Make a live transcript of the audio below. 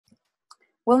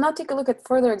We'll now take a look at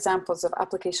further examples of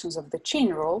applications of the chain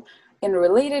rule in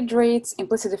related rates,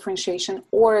 implicit differentiation,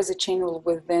 or as a chain rule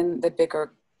within the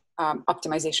bigger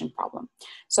optimization problem.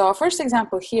 So our first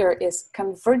example here is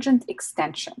convergent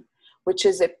extension, which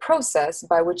is a process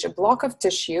by which a block of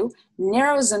tissue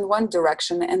narrows in one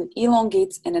direction and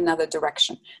elongates in another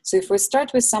direction. So if we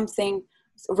start with something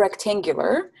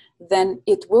rectangular, then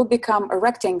it will become a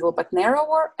rectangle but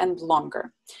narrower and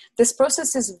longer. This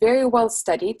process is very well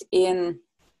studied in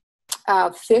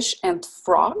fish and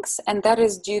frogs, and that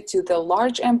is due to the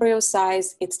large embryo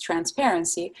size, its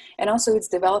transparency, and also its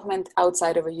development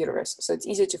outside of a uterus, so it's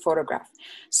easy to photograph.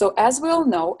 So as we all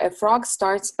know, a frog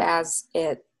starts as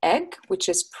an egg, which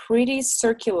is pretty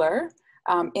circular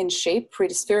in shape,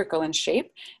 pretty spherical in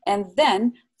shape, and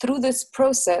then through this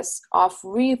process of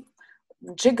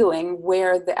jiggling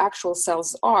where the actual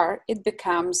cells are, it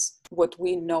becomes what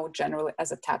we know generally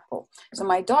as a tadpole. So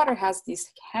my daughter has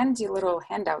these handy little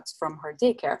handouts from her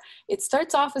daycare. It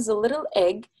starts off as a little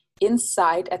egg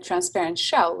inside a transparent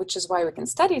shell, which is why we can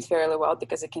study it fairly well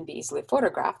because it can be easily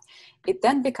photographed. It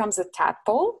then becomes a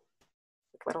tadpole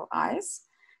with little eyes,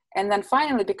 and then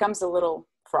finally becomes a little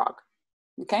frog.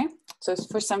 Okay, so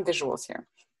for some visuals here.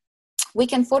 We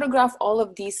can photograph all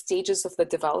of these stages of the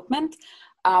development,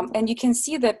 and you can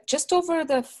see that just over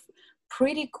the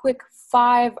pretty quick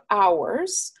 5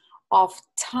 hours of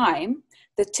time,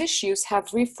 the tissues have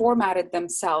reformatted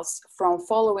themselves from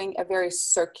following a very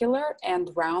circular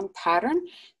and round pattern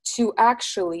to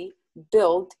actually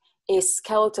build a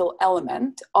skeletal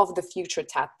element of the future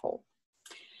tadpole.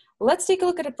 Let's take a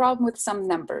look at a problem with some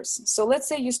numbers. So let's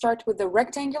say you start with a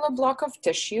rectangular block of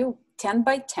tissue, 10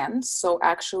 by 10, so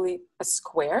actually a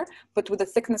square, but with a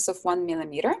thickness of 1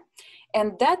 millimeter.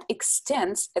 And that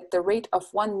extends at the rate of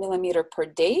 1 millimeter per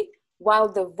day, while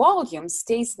the volume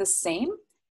stays the same,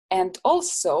 and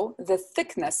also the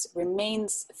thickness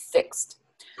remains fixed.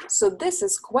 So this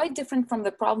is quite different from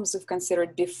the problems we've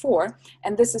considered before,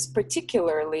 and this is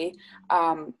particularly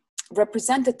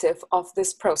representative of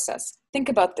this process. Think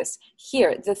about this.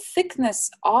 Here, the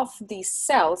thickness of these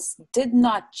cells did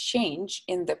not change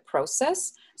in the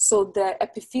process, so the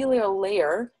epithelial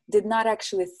layer did not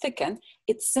actually thicken.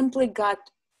 It simply got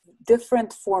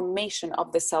different formation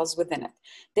of the cells within it.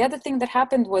 The other thing that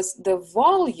happened was the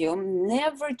volume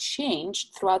never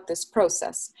changed throughout this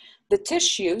process. The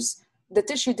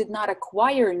tissue did not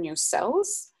acquire new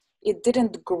cells. It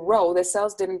didn't grow, the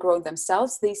cells didn't grow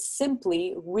themselves, they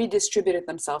simply redistributed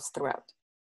themselves throughout.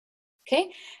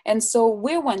 Okay, and so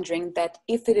we're wondering that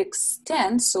if it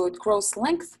extends, so it grows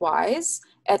lengthwise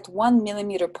at 1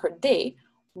 millimeter per day,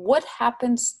 what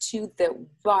happens to the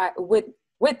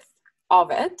width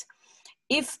of it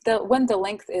when the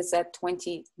length is at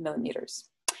 20 millimeters?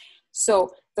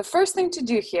 So the first thing to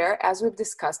do here, as we've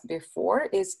discussed before,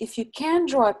 is if you can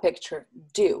draw a picture,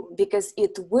 do, because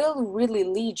it will really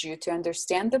lead you to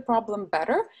understand the problem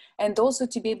better and also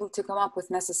to be able to come up with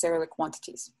necessary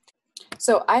quantities.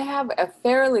 So I have a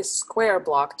fairly square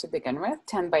block to begin with,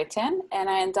 10 by 10, and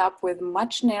I end up with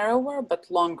much narrower but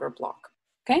longer block.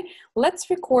 Okay, let's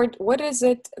record what is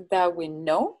it that we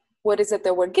know, what is it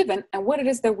that we're given, and what it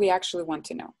is that we actually want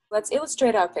to know. Let's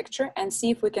illustrate our picture and see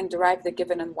if we can derive the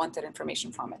given and wanted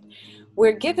information from it.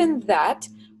 We're given that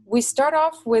we start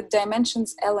off with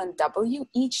dimensions L and W,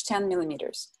 each 10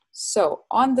 millimeters. So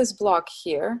on this block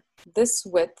here, this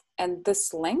width and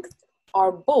this length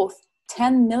are both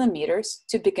 10 millimeters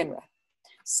to begin with.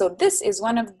 So this is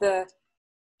one of the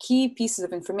key pieces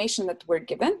of information that we're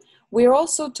given. We're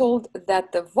also told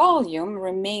that the volume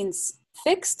remains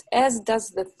fixed, as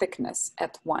does the thickness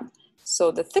at 1.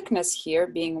 So the thickness here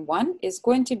being 1 is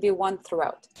going to be 1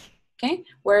 throughout, okay?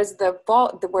 Whereas the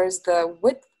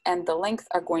width and the length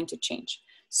are going to change.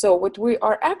 So what we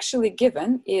are actually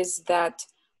given is that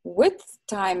width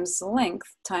times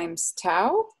length times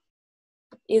tau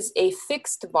is a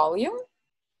fixed volume,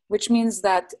 which means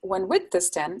that when width is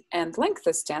 10 and length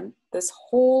is 10, this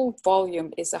whole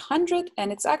volume is 100,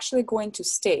 and it's actually going to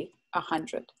stay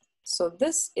 100. So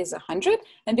this is 100,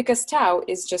 and because tau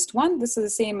is just 1, this is the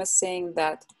same as saying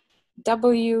that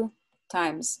W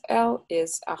times L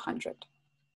is 100.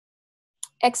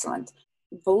 Excellent.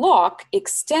 Block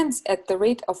extends at the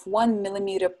rate of 1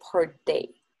 millimeter per day.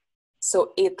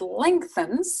 So it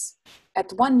lengthens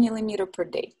at 1 millimeter per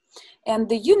day. And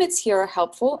the units here are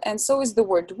helpful, and so is the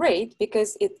word rate,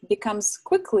 because it becomes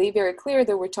quickly very clear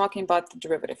that we're talking about the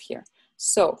derivative here.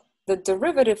 So the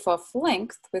derivative of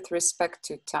length with respect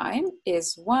to time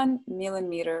is 1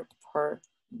 millimeter per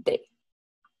day.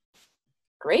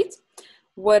 Great.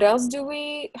 What else do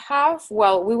we have?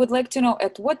 Well, we would like to know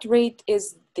at what rate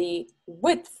is the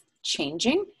width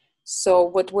changing. So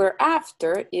what we're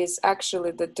after is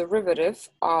actually the derivative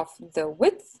of the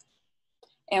width.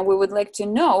 And we would like to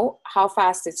know how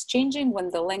fast it's changing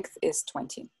when the length is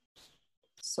 20.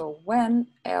 So when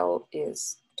L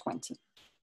is 20.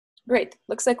 Great,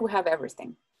 looks like we have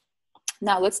everything.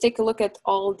 Now let's take a look at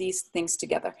all these things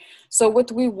together. So what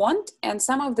we want, and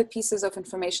some of the pieces of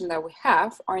information that we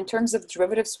have, are in terms of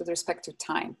derivatives with respect to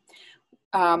time.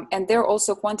 And there are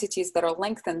also quantities that are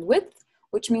length and width,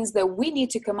 which means that we need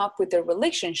to come up with a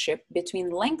relationship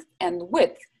between length and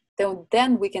width.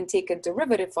 Then we can take a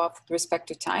derivative of with respect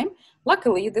to time.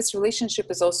 Luckily, this relationship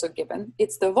is also given.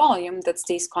 It's the volume that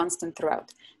stays constant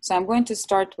throughout. So I'm going to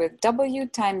start with W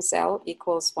times L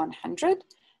equals 100.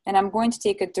 And I'm going to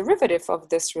take a derivative of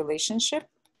this relationship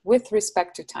with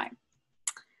respect to time.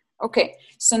 Okay,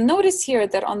 so notice here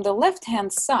that on the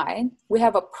left-hand side, we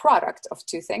have a product of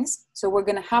two things. So we're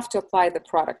going to have to apply the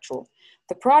product rule.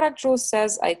 The product rule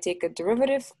says I take a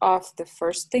derivative of the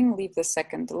first thing, leave the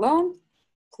second alone,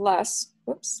 plus,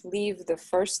 leave the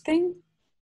first thing,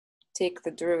 take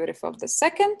the derivative of the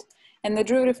second, and the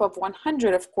derivative of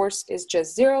 100, of course, is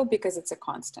just 0 because it's a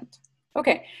constant.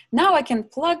 Okay, now I can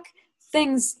plug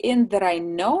things in that I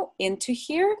know into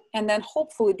here, and then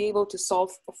hopefully be able to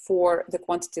solve for the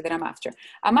quantity that I'm after.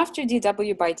 I'm after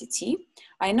dW by dt.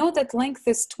 I know that length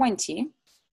is 20,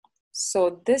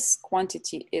 so this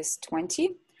quantity is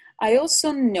 20. I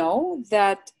also know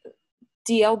that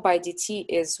dL by dt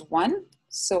is 1,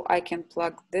 so I can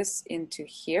plug this into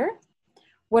here.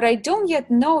 What I don't yet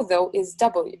know, though, is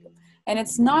W, and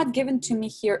it's not given to me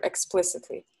here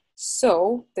explicitly.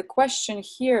 So the question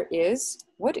here is,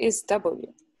 what is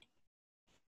W?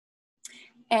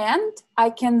 And I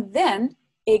can then,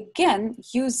 again,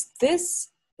 use this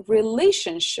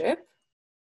relationship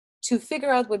to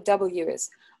figure out what W is.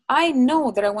 I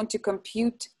know that I want to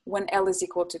compute when L is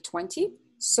equal to 20.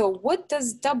 So what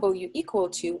does W equal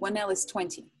to when L is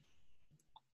 20?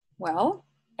 Well,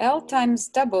 L times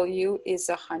W is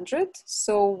 100.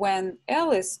 So when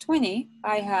L is 20,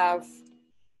 I have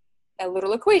a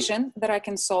little equation that I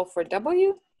can solve for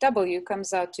W. W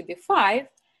comes out to be 5,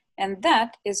 and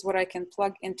that is what I can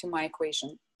plug into my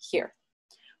equation here.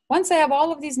 Once I have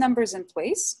all of these numbers in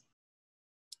place,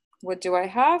 what do I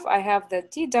have? I have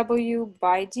that dW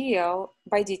by dL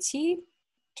by dt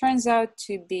turns out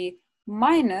to be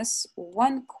minus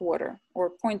 1/4,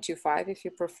 or 0.25 if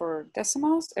you prefer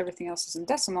decimals. Everything else is in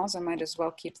decimals. I might as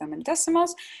well keep them in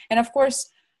decimals. And of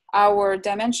course, our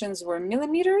dimensions were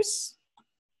millimeters,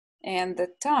 and the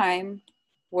time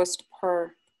was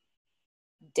per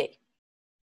day.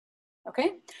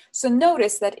 Okay, so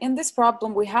notice that in this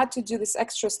problem, we had to do this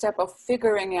extra step of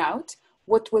figuring out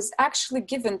what was actually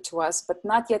given to us, but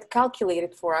not yet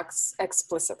calculated for us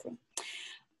explicitly.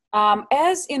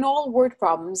 As in all word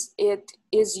problems, it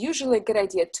is usually a good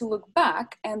idea to look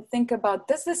back and think about,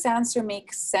 does this answer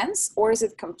make sense, or is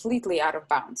it completely out of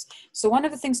bounds? So one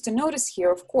of the things to notice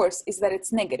here, of course, is that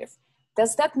it's negative.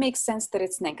 Does that make sense that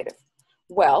it's negative?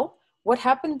 Well, what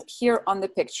happened here on the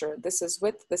picture, this is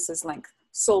width, this is length.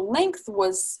 So length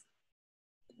was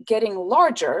getting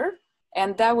larger,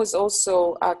 and that was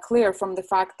also clear from the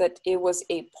fact that it was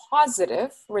a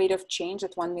positive rate of change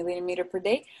at 1 millimeter per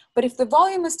day. But if the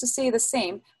volume is to stay the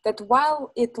same, that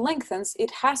while it lengthens,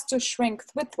 it has to shrink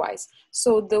widthwise.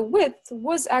 So the width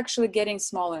was actually getting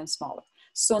smaller and smaller.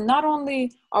 So not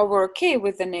only are we okay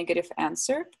with the negative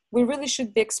answer, we really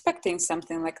should be expecting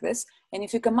something like this. And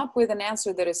if you come up with an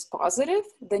answer that is positive,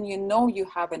 then you know you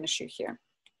have an issue here.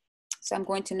 So I'm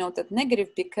going to note that negative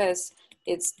because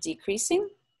it's decreasing,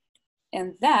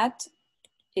 and that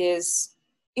is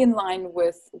in line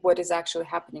with what is actually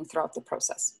happening throughout the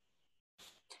process.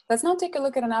 Let's now take a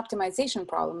look at an optimization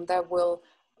problem that we'll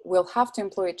have to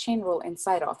employ a chain rule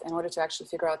inside of in order to actually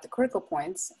figure out the critical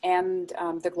points and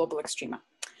the global extrema.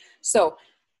 So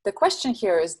the question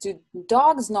here is, do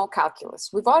dogs know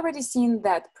calculus? We've already seen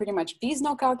that pretty much bees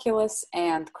know calculus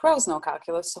and crows know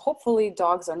calculus, so hopefully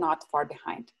dogs are not far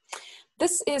behind.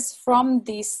 This is from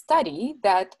the study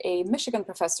that a Michigan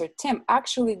professor, Tim,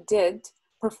 actually did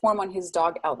perform on his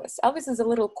dog, Elvis. Elvis is a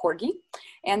little corgi,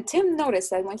 and Tim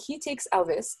noticed that when he takes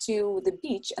Elvis to the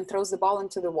beach and throws the ball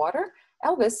into the water,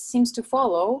 Elvis seems to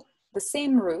follow the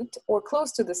same route or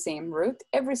close to the same route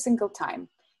every single time.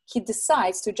 He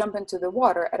decides to jump into the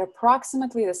water at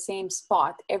approximately the same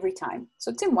spot every time.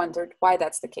 So Tim wondered why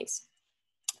that's the case.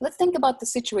 Let's think about the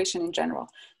situation in general.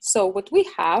 So what we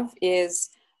have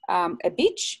is a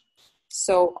beach.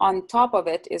 So on top of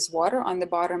it is water, on the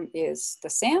bottom is the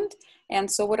sand. And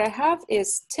so what I have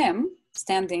is Tim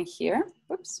standing here.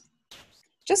 Whoops.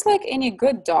 Just like any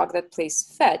good dog that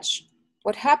plays fetch,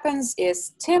 what happens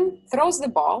is Tim throws the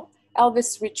ball,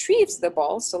 Elvis retrieves the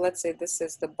ball. So let's say this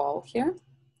is the ball here,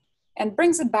 and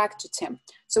brings it back to Tim.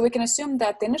 So we can assume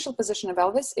that the initial position of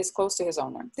Elvis is close to his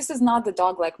owner. This is not the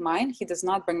dog like mine. He does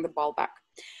not bring the ball back.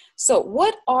 So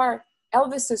what are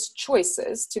Elvis's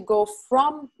choices to go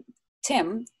from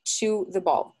Tim to the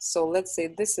ball? So let's say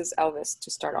this is Elvis to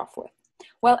start off with.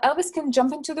 Well, Elvis can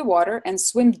jump into the water and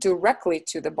swim directly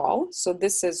to the ball. So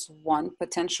this is one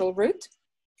potential route.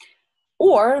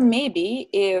 Or maybe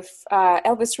if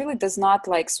Elvis really does not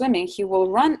like swimming, he will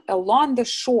run along the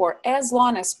shore as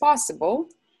long as possible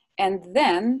and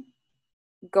then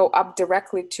go up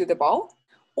directly to the ball.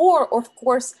 Or, of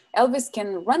course, Elvis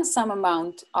can run some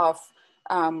amount of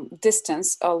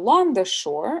distance along the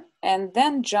shore and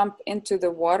then jump into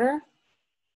the water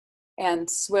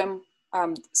and swim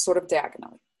sort of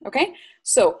diagonally, okay?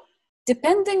 So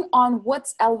depending on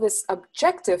what Elvis'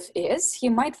 objective is, he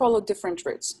might follow different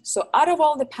routes. So out of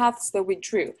all the paths that we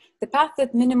drew, the path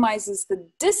that minimizes the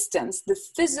distance, the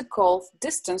physical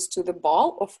distance to the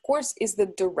ball, of course, is the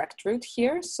direct route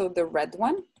here, so the red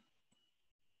one.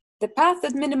 The path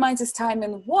that minimizes time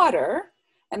in water,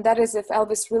 and that is if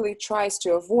Elvis really tries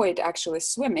to avoid actually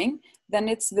swimming, then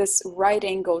it's this right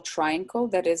angle triangle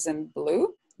that is in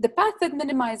blue. The path that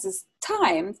minimizes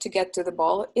time to get to the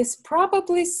ball is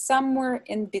probably somewhere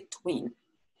in between.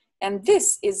 And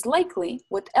this is likely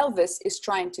what Elvis is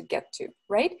trying to get to,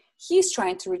 right? He's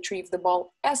trying to retrieve the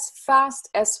ball as fast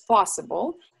as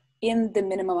possible in the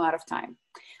minimum amount of time.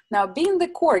 Now, being the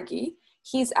corgi,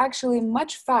 he's actually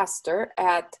much faster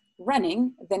at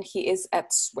running than he is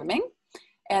at swimming.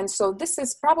 And so this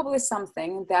is probably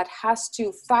something that has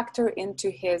to factor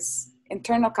into his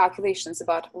internal calculations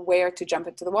about where to jump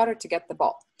into the water to get the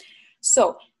ball.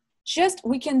 So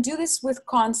we can do this with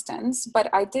constants, but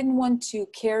I didn't want to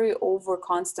carry over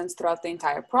constants throughout the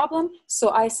entire problem. So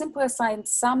I simply assigned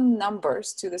some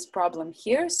numbers to this problem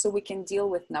here so we can deal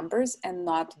with numbers and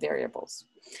not variables.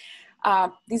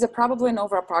 These are probably an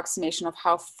over approximation of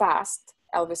how fast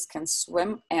Elvis can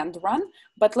swim and run,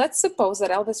 but let's suppose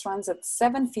that Elvis runs at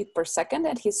 7 feet per second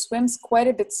and he swims quite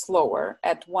a bit slower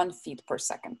at 1 feet per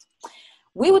second.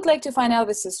 We would like to find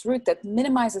Elvis's route that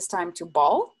minimizes time to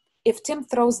ball if Tim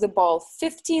throws the ball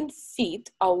 15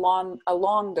 feet along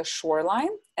the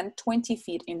shoreline and 20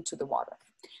 feet into the water.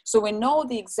 So we know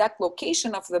the exact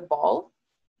location of the ball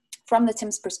from the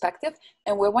Tim's perspective,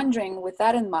 and we're wondering, with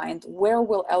that in mind, where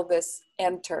will Elvis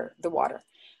enter the water?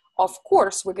 Of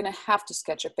course, we're going to have to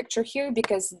sketch a picture here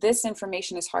because this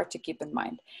information is hard to keep in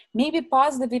mind. Maybe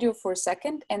pause the video for a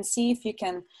second and see if you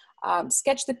can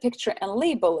sketch the picture and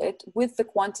label it with the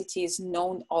quantities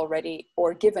known already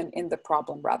or given in the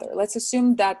problem rather. Let's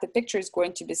assume that the picture is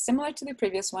going to be similar to the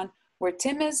previous one where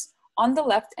Tim is on the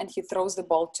left and he throws the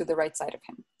ball to the right side of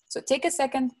him. So take a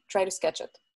second, try to sketch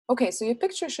it. Okay, so your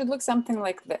picture should look something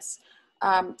like this.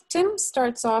 Tim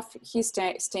starts off, he's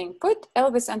staying put.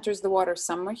 Elvis enters the water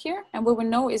somewhere here. And what we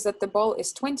know is that the ball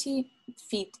is 20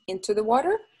 feet into the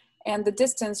water and the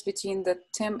distance between the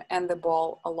Tim and the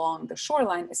ball along the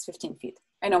shoreline is 15 feet.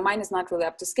 I know mine is not really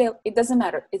up to scale. It doesn't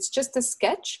matter. It's just a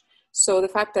sketch. So the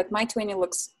fact that my 20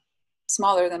 looks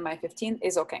smaller than my 15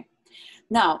 is okay.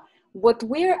 Now, what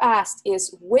we're asked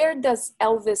is, where does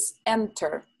Elvis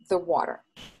enter the water?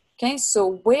 Okay,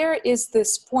 so where is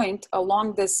this point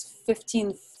along this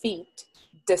 15 feet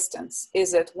distance?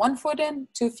 Is it 1 foot in,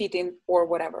 2 feet in, or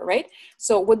whatever, right?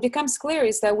 So what becomes clear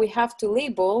is that we have to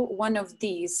label one of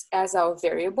these as our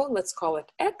variable. Let's call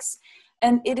it X.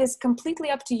 And it is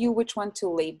completely up to you which one to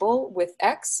label with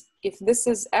X. If this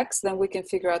is X, then we can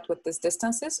figure out what this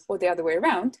distance is, or the other way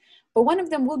around. But one of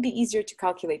them will be easier to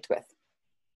calculate with.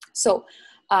 So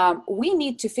we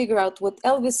need to figure out what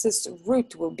Elvis's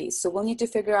route will be. So we'll need to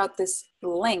figure out this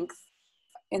length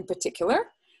in particular.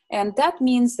 And that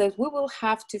means that we will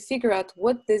have to figure out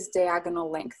what this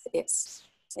diagonal length is.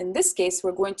 In this case,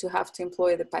 we're going to have to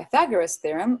employ the Pythagoras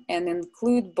theorem and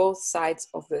include both sides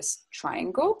of this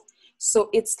triangle. So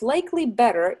it's likely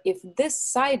better if this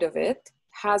side of it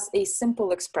has a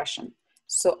simple expression.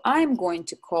 So I'm going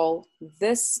to call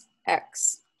this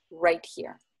X right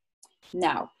here.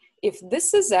 Now, if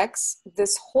this is X,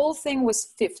 this whole thing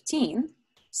was 15,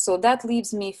 so that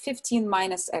leaves me 15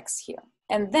 minus X here.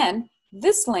 And then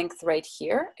this length right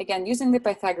here, again, using the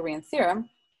Pythagorean theorem,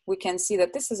 we can see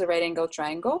that this is a right angle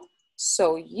triangle.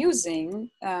 So using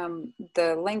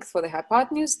the length for the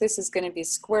hypotenuse, this is going to be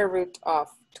square root of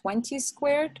 20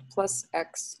 squared plus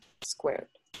X squared.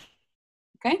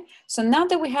 Okay, so now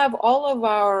that we have all of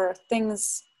our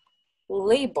things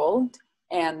labeled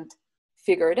and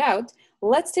figured out,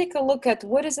 let's take a look at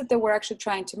what is it that we're actually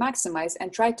trying to maximize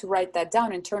and try to write that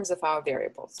down in terms of our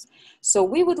variables. So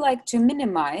we would like to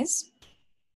minimize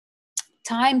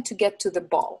time to get to the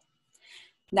ball.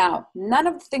 Now, none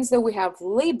of the things that we have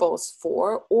labels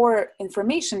for or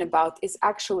information about is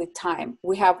actually time.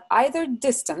 We have either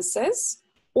distances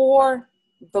or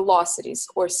velocities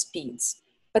or speeds.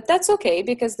 But that's okay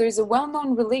because there's a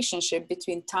well-known relationship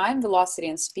between time, velocity,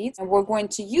 and speed. And we're going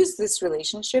to use this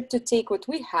relationship to take what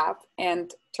we have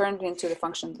and turn it into the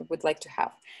function that we'd like to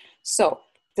have. So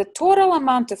the total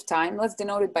amount of time, let's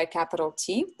denote it by capital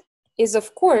T, is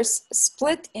of course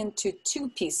split into two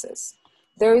pieces.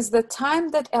 There is the time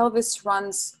that Elvis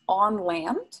runs on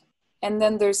land, and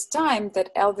then there's time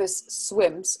that Elvis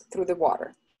swims through the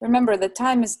water. Remember, the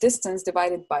time is distance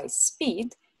divided by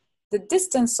speed. The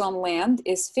distance on land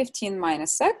is 15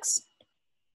 minus x,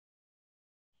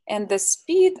 and the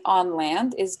speed on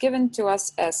land is given to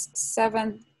us as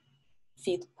 7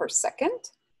 feet per second,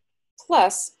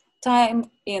 plus time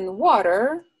in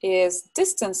water is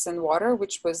distance in water,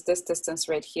 which was this distance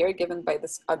right here, given by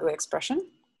this ugly expression.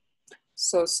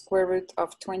 So square root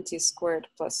of 20 squared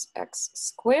plus x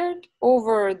squared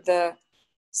over the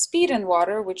speed in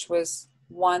water, which was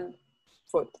 1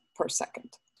 foot per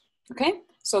second. Okay,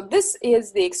 so this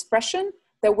is the expression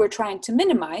that we're trying to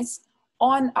minimize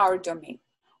on our domain.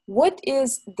 What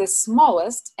is the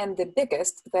smallest and the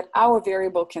biggest that our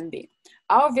variable can be?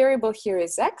 Our variable here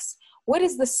is x. What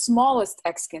is the smallest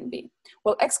x can be?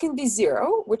 Well, x can be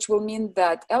 0, which will mean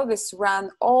that Elvis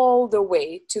ran all the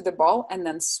way to the ball and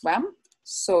then swam.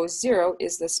 So 0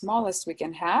 is the smallest we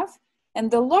can have. And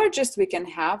the largest we can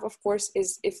have, of course,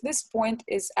 is if this point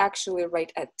is actually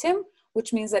right at Tim,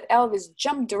 which means that Elvis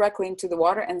jumped directly into the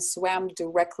water and swam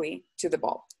directly to the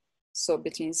ball. So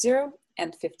between 0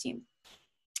 and 15.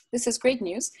 This is great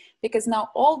news because now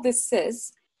all this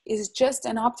is just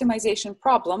an optimization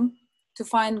problem to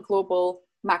find global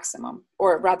maximum,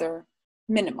 or rather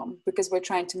minimum, because we're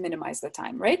trying to minimize the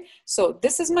time, right? So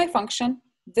this is my function,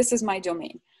 this is my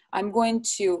domain. I'm going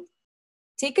to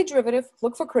take a derivative,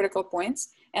 look for critical points,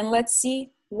 and let's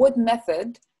see what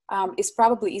method is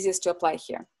probably easiest to apply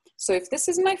here. So if this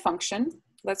is my function,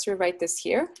 let's rewrite this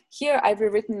here. Here I've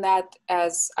rewritten that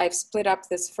as I've split up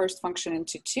this first function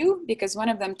into two because one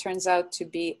of them turns out to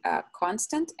be a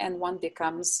constant and one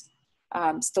becomes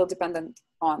still dependent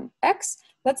on x.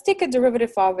 Let's take a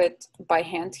derivative of it by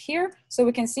hand here so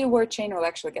we can see where chain rule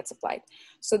actually gets applied.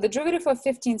 So the derivative of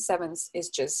 15/7 is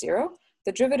just 0.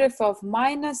 The derivative of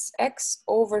minus x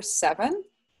over 7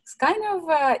 is kind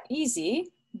of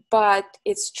easy, but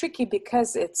it's tricky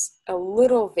because it's a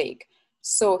little vague.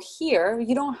 So here,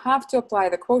 you don't have to apply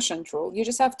the quotient rule. You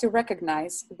just have to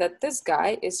recognize that this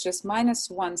guy is just minus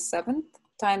 1/7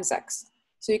 times x.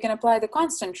 So you can apply the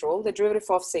constant rule. The derivative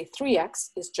of, say,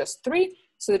 3x is just 3.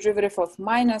 So the derivative of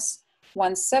minus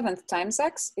 1/7 times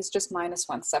x is just minus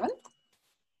 1/7.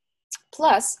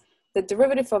 Plus the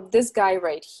derivative of this guy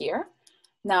right here.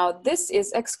 Now this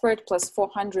is x squared plus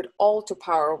 400 all to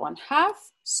power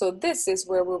 1/2. So this is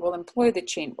where we will employ the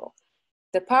chain rule.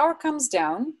 The power comes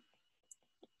down.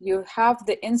 You have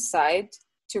the inside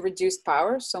to reduced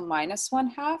power, so minus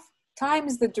 1/2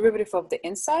 times the derivative of the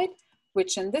inside,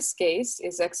 which in this case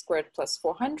is x squared plus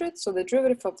 400. So the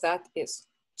derivative of that is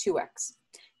 2x.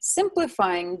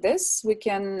 Simplifying this, we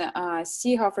can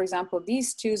see how, for example,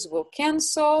 these 2's will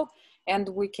cancel, and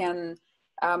we can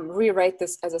rewrite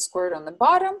this as a square root on the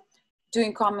bottom.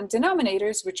 Doing common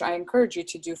denominators, which I encourage you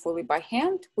to do fully by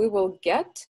hand, we will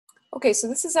get, okay, so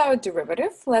this is our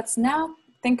derivative. Let's now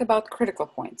think about critical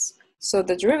points. So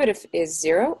the derivative is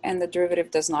 0 and the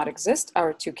derivative does not exist,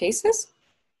 our two cases.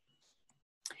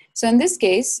 So in this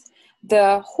case,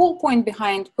 the whole point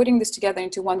behind putting this together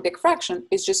into one big fraction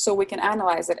is just so we can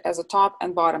analyze it as a top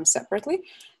and bottom separately.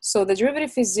 So the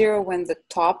derivative is 0 when the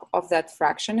top of that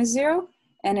fraction is 0,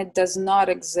 and it does not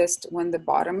exist when the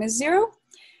bottom is 0.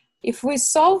 If we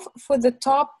solve for the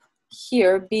top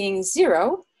here being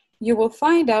 0, you will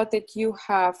find out that you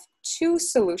have two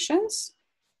solutions,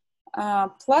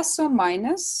 plus or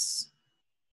minus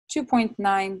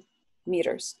 2.9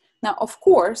 meters. Now, of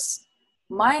course,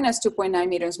 minus 2.9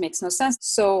 meters makes no sense.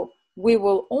 So we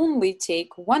will only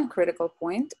take one critical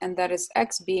point, and that is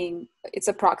x being, it's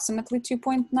approximately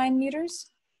 2.9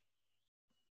 meters.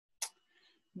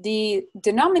 The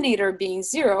denominator being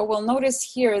 0, we'll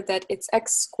notice here that it's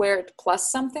x squared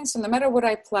plus something. So no matter what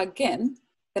I plug in,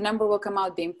 the number will come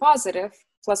out being positive,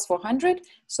 plus 400.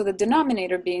 So the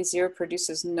denominator being 0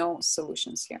 produces no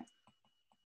solutions here.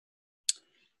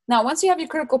 Now, once you have your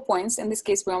critical points, in this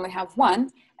case, we only have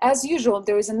one. As usual,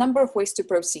 there is a number of ways to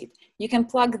proceed. You can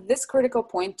plug this critical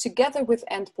point together with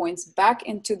endpoints back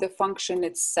into the function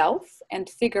itself and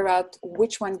figure out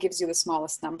which one gives you the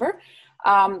smallest number.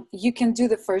 You can do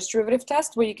the first derivative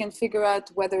test where you can figure out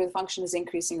whether the function is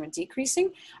increasing or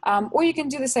decreasing, or you can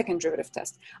do the second derivative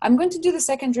test. I'm going to do the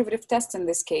second derivative test in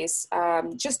this case,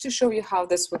 just to show you how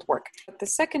this would work. The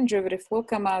second derivative will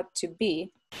come out to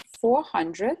be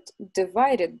 400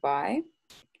 divided by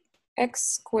x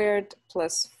squared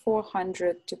plus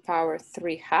 400 to power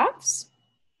 3/2.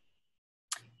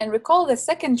 And recall the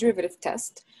second derivative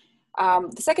test.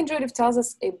 The second derivative tells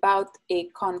us about a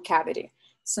concavity.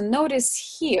 So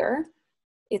notice here,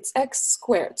 it's x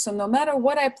squared. So no matter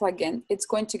what I plug in, it's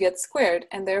going to get squared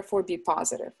and therefore be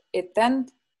positive. It then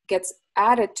gets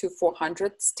added to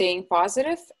 400, staying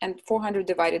positive, and 400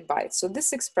 divided by it. So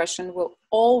this expression will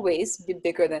always be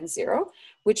bigger than 0,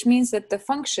 which means that the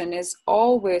function is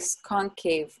always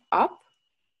concave up.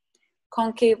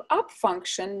 Concave up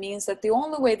function means that the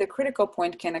only way the critical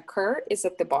point can occur is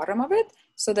at the bottom of it.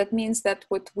 So that means that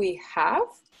what we have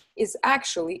is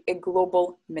actually a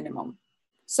global minimum.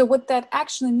 So what that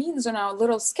actually means on our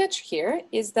little sketch here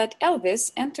is that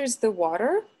Elvis enters the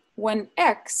water when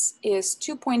x is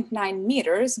 2.9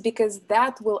 meters, because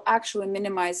that will actually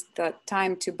minimize the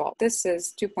time to ball. This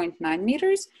is 2.9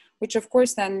 meters, which of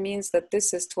course then means that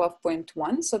this is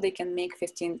 12.1, so they can make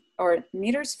 15, or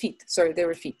meters, feet, sorry, they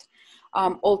were feet,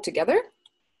 all together.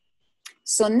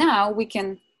 So now we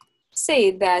can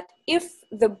say that if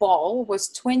the ball was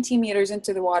 20 meters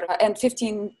into the water and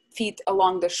 15 feet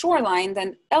along the shoreline,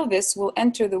 then Elvis will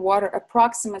enter the water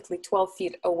approximately 12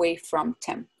 feet away from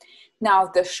Tim. Now,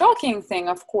 the shocking thing,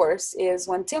 of course, is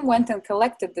when Tim went and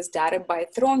collected this data by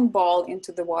throwing ball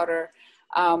into the water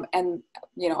and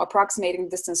approximating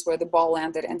distance where the ball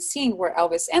landed and seeing where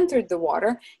Elvis entered the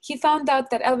water, he found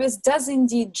out that Elvis does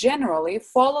indeed generally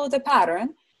follow the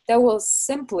pattern that will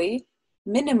simply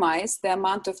minimize the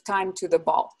amount of time to the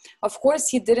ball. Of course,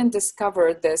 he didn't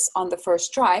discover this on the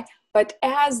first try, but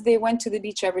as they went to the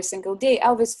beach every single day,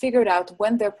 Elvis figured out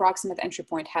when the approximate entry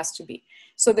point has to be.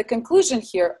 So the conclusion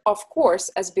here, of course,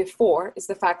 as before, is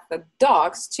the fact that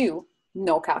dogs, too,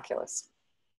 know calculus.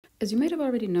 As you might have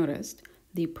already noticed,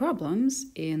 the problems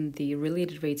in the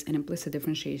related rates and implicit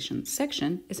differentiation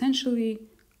section essentially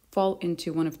fall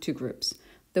into one of two groups.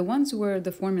 The ones where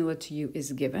the formula to you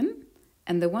is given,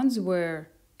 and the ones where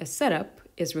a setup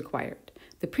is required.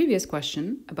 The previous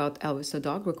question about Elvis the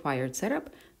dog required setup.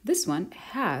 This one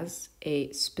has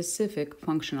a specific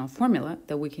functional formula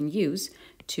that we can use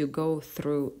to go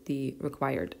through the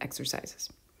required exercises.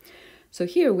 So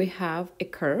here we have a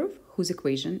curve whose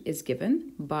equation is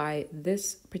given by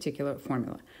this particular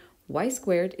formula. Y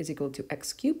squared is equal to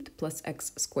x cubed plus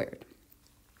x squared.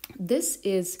 This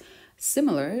is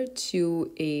similar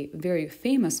to a very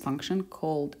famous function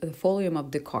called the folium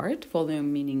of Descartes, folium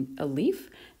meaning a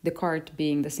leaf, Descartes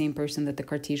being the same person that the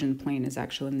Cartesian plane is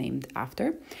actually named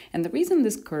after. And the reason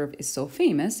this curve is so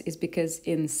famous is because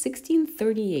in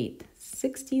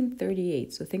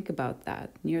 1638, so think about that,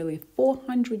 nearly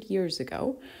 400 years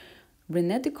ago,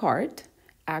 René Descartes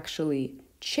actually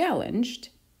challenged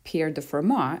Pierre de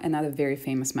Fermat, another very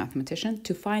famous mathematician,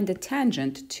 to find a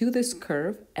tangent to this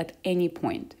curve at any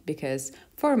point, because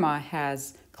Fermat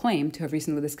has claimed to have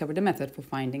recently discovered a method for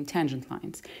finding tangent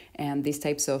lines. And these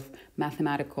types of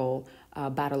mathematical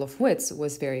battle of wits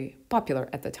was very popular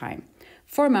at the time.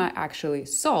 Fermat actually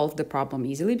solved the problem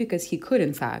easily because he could,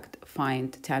 in fact,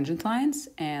 find tangent lines,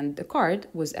 and Descartes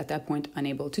was at that point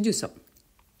unable to do so.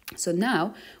 So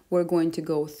now we're going to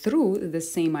go through the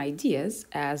same ideas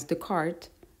as Descartes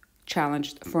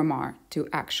challenged Fermat to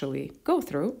actually go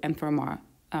through, and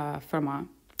Fermat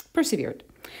persevered.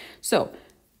 So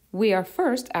we are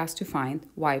first asked to find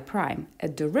y prime, a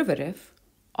derivative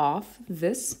of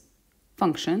this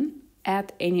function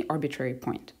at any arbitrary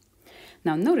point.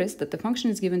 Now notice that the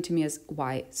function is given to me as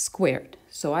y squared.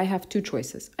 So I have two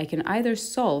choices. I can either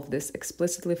solve this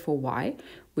explicitly for y,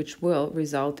 which will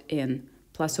result in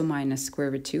plus or minus square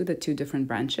root 2, the two different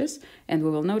branches. And we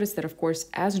will notice that, of course,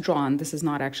 as drawn, this is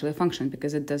not actually a function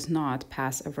because it does not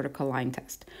pass a vertical line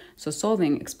test. So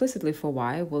solving explicitly for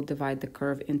y will divide the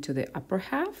curve into the upper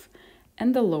half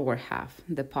and the lower half,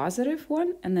 the positive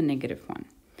one and the negative one.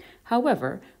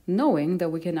 However, knowing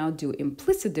that we can now do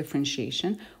implicit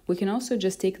differentiation, we can also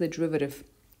just take the derivative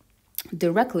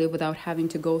directly without having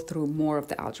to go through more of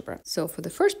the algebra. So for the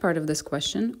first part of this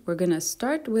question, we're going to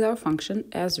start with our function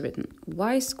as written.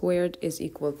 Y squared is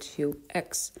equal to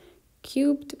x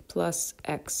cubed plus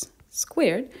x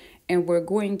squared, and we're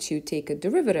going to take a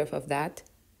derivative of that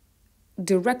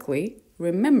directly,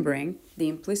 remembering the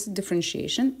implicit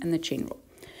differentiation and the chain rule.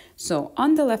 So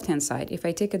on the left-hand side, if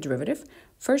I take a derivative,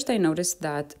 first I notice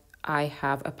that I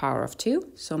have a power of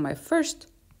 2, so my first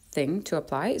thing to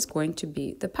apply is going to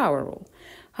be the power rule.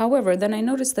 However, then I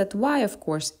noticed that y, of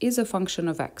course, is a function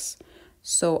of x.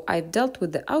 So I've dealt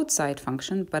with the outside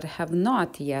function, but have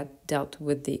not yet dealt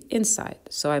with the inside.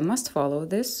 So I must follow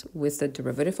this with the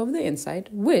derivative of the inside,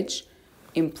 which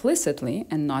implicitly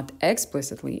and not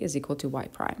explicitly is equal to y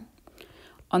prime.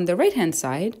 On the right-hand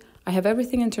side, I have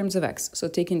everything in terms of x. So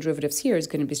taking derivatives here is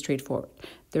going to be straightforward.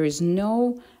 There is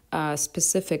no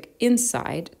specific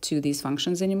inside to these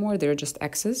functions anymore. They're just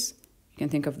x's. You can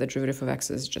think of the derivative of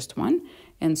x as just 1.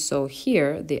 And so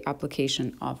here, the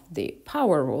application of the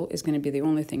power rule is going to be the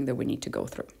only thing that we need to go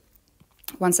through.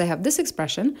 Once I have this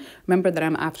expression, remember that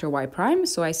I'm after y prime,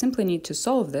 so I simply need to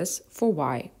solve this for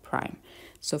y prime.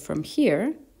 So from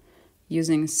here,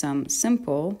 using some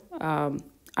simple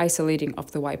isolating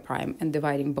of the y prime and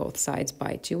dividing both sides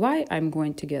by 2y, I'm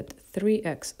going to get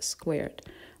 3x squared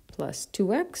plus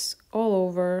 2x all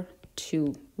over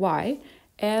 2y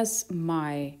as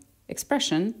my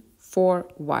expression for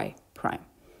y prime.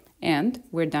 And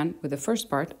we're done with the first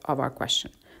part of our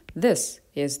question. This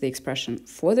is the expression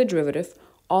for the derivative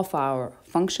of our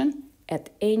function at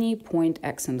any point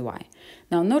x and y.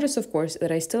 Now notice, of course,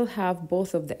 that I still have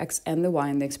both of the x and the y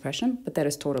in the expression, but that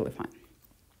is totally fine.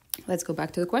 Let's go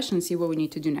back to the question and see what we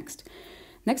need to do next.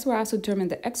 Next, we're asked to determine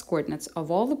the x-coordinates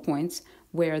of all the points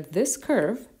where this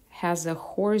curve has a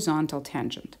horizontal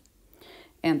tangent.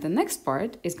 And the next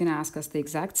part is going to ask us the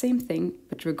exact same thing,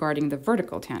 but regarding the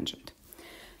vertical tangent.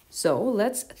 So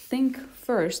let's think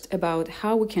first about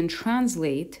how we can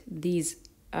translate these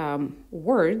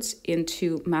words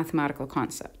into mathematical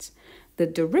concepts. The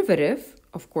derivative,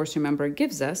 of course, remember,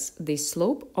 gives us the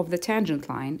slope of the tangent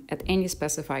line at any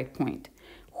specified point.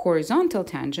 Horizontal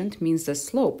tangent means the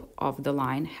slope of the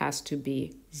line has to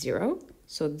be 0.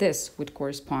 So this would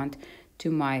correspond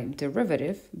to my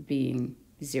derivative being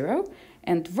 0.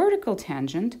 And vertical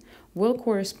tangent will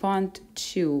correspond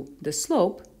to the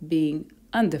slope being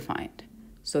undefined.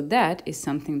 So that is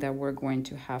something that we're going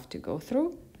to have to go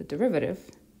through. The derivative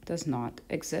does not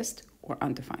exist or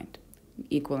undefined,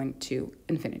 equaling to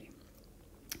infinity.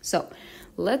 So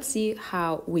let's see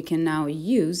how we can now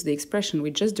use the expression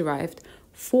we just derived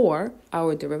for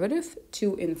our derivative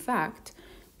to, in fact,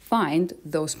 find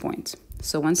those points.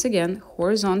 So once again,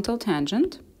 horizontal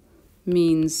tangent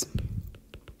means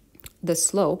the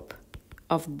slope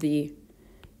of the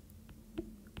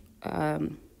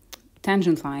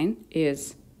tangent line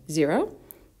is 0.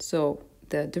 So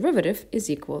the derivative is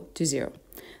equal to 0.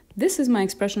 This is my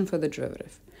expression for the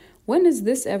derivative. When is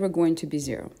this ever going to be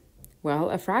 0? Well,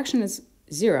 a fraction is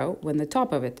 0 when the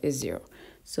top of it is 0.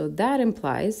 So that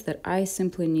implies that I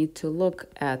simply need to look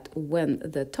at when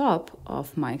the top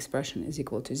of my expression is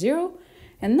equal to 0.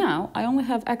 And now I only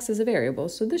have x as a variable,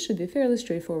 so this should be fairly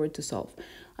straightforward to solve.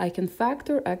 I can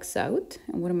factor x out,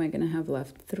 and what am I going to have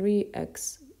left?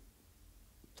 3x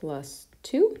plus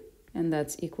 2, and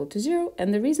that's equal to 0.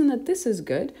 And the reason that this is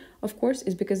good, of course,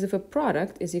 is because if a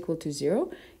product is equal to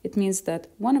 0, it means that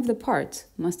one of the parts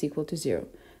must equal to 0.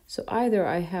 So either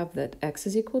I have that x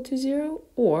is equal to 0,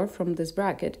 or from this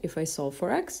bracket, if I solve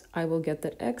for x, I will get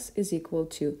that x is equal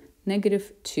to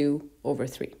negative 2 over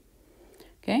 3.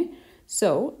 Okay?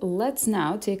 So let's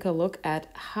now take a look at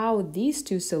how these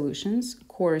two solutions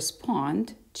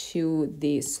correspond to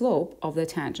the slope of the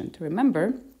tangent.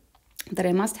 Remember that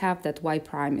I must have that y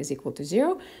prime is equal to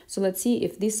 0. So let's see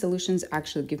if these solutions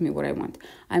actually give me what I want.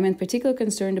 I'm in particular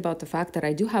concerned about the fact that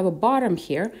I do have a bottom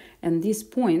here, and these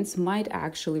points might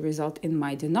actually result in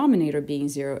my denominator being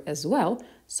 0 as well.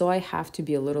 So I have to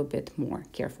be a little bit more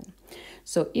careful.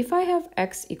 So if I have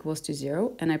x equals to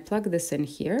 0 and I plug this in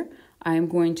here, I am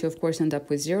going to, of course, end up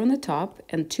with 0 on the top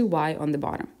and 2y on the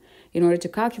bottom. In order to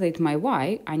calculate my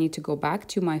y, I need to go back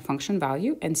to my function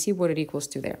value and see what it equals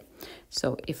to there.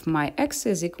 So if my x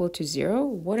is equal to 0,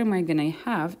 what am I going to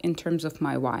have in terms of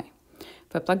my y?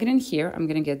 If I plug it in here, I'm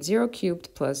going to get 0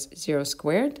 cubed plus 0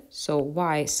 squared. So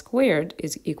y squared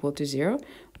is equal to 0,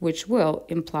 which will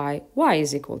imply y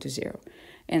is equal to 0.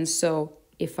 And so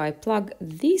if I plug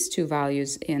these two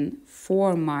values in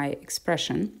for my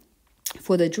expression,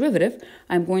 for the derivative,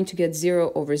 I'm going to get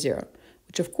 0 over 0,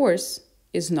 which of course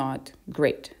is not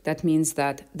great. That means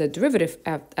that the derivative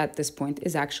at this point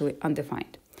is actually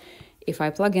undefined. If I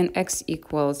plug in x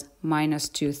equals minus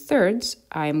 2/3,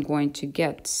 I'm going to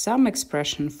get some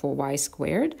expression for y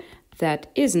squared that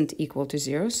isn't equal to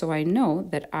 0. So I know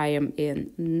that I am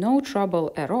in no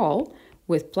trouble at all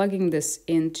with plugging this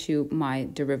into my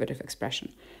derivative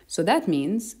expression. So that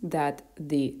means that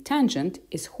the tangent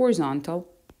is horizontal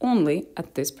only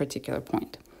at this particular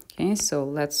point. Okay, so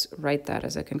let's write that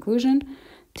as a conclusion.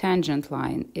 Tangent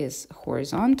line is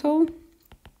horizontal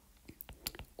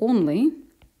only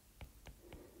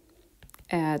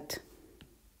at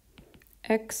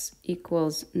x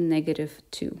equals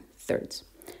 -2/3.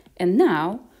 And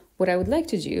now, what I would like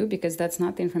to do, because that's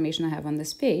not the information I have on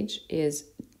this page, is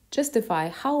justify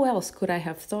how else could I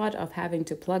have thought of having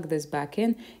to plug this back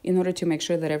in order to make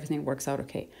sure that everything works out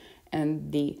okay.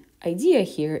 And the idea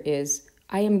here is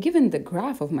I am given the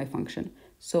graph of my function.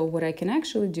 So what I can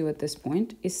actually do at this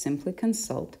point is simply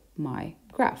consult my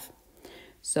graph.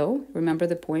 So remember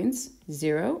the points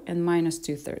 0 and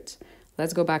 -2/3.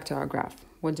 Let's go back to our graph.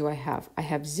 What do I have? I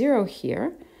have 0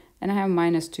 here and I have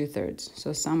 -2/3.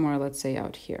 So somewhere, let's say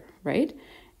out here, right?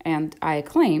 And I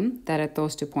claim that at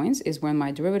those 2 points is when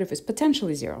my derivative is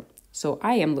potentially 0. So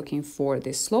I am looking for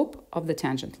the slope of the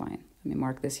tangent line. Let me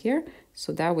mark this here.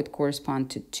 So that would correspond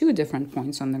to 2 different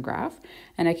points on the graph.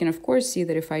 And I can, of course, see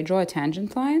that if I draw a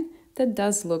tangent line, that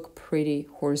does look pretty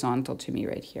horizontal to me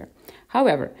right here.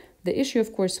 However, the issue,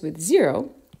 of course, with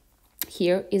 0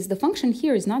 here is the function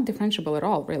here is not differentiable at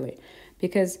all, really.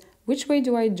 Because which way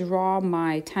do I draw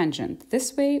my tangent?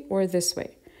 This way or this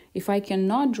way? If I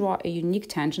cannot draw a unique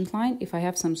tangent line, if I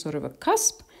have some sort of a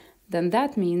cusp, then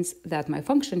that means that my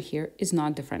function here is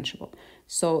not differentiable.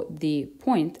 So the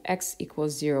point x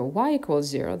equals 0, y equals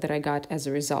 0 that I got as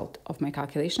a result of my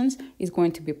calculations is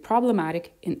going to be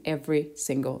problematic in every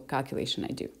single calculation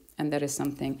I do. And that is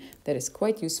something that is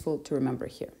quite useful to remember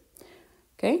here.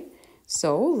 Okay, so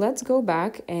let's go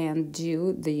back and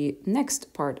do the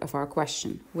next part of our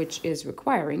question, which is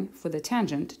requiring for the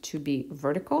tangent to be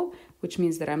vertical, which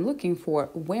means that I'm looking for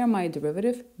where my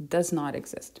derivative does not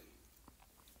exist.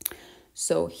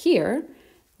 So here,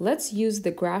 let's use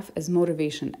the graph as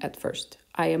motivation at first.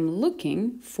 I am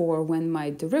looking for when my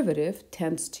derivative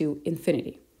tends to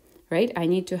infinity, right? I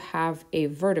need to have a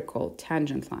vertical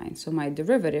tangent line. So my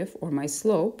derivative or my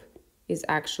slope is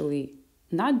actually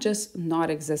not just not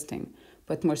existing,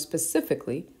 but more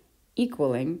specifically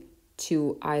equaling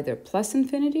to either plus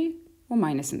infinity or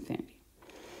minus infinity.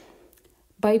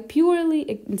 By purely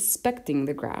inspecting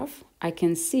the graph, I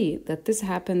can see that this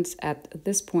happens at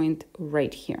this point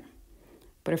right here.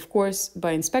 But of course,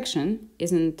 by inspection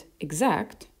isn't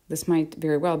exact. This might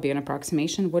very well be an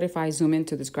approximation. What if I zoom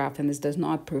into this graph and this does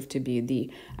not prove to be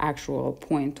the actual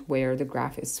point where the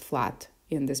graph is flat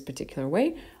in this particular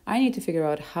way? I need to figure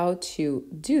out how to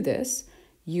do this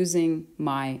using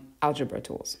my algebra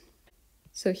tools.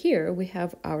 So here we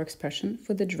have our expression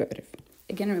for the derivative.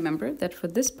 Again, remember that for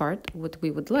this part, what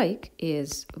we would like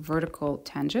is vertical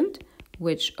tangent,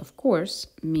 which of course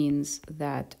means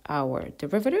that our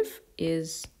derivative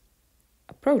is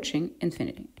approaching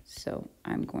infinity. So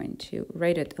I'm going to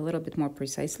write it a little bit more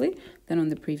precisely than on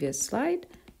the previous slide.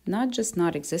 Not just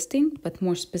not existing, but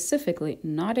more specifically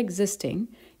not existing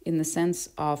in the sense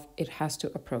of it has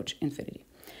to approach infinity.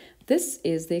 This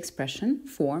is the expression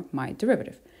for my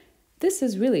derivative. This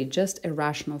is really just a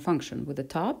rational function with the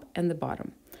top and the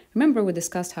bottom. Remember, we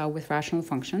discussed how with rational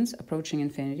functions, approaching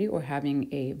infinity or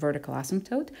having a vertical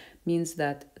asymptote means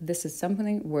that this is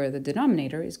something where the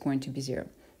denominator is going to be 0.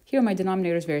 Here, my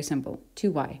denominator is very simple,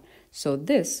 2y. So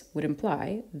this would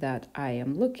imply that I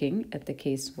am looking at the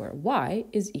case where y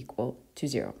is equal to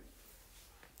 0.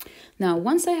 Now,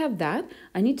 once I have that,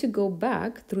 I need to go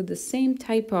back through the same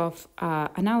type of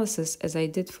analysis as I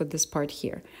did for this part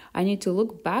here. I need to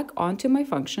look back onto my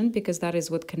function because that is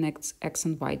what connects x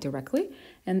and y directly.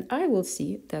 And I will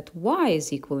see that y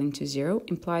is equaling to 0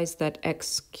 implies that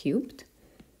x cubed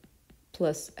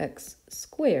plus x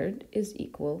squared is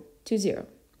equal to 0.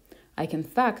 I can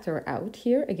factor out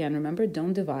here. Again, remember,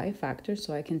 don't divide, factor.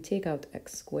 So I can take out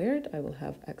x squared. I will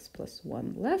have x plus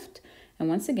 1 left. And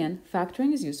once again,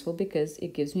 factoring is useful because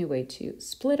it gives me a way to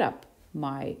split up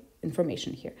my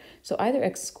information here. So either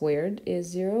x squared is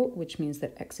 0, which means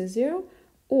that x is 0,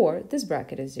 or this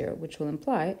bracket is 0, which will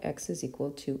imply x is equal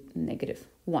to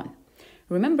 -1.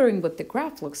 Remembering what the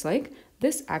graph looks like,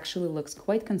 this actually looks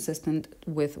quite consistent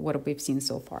with what we've seen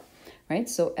so far, right?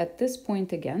 So at this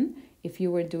point again, if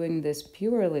you were doing this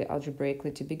purely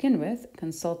algebraically to begin with,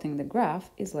 consulting the graph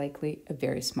is likely a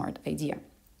very smart idea.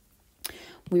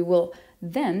 We will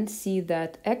then see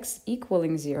that x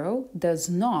equaling 0 does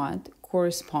not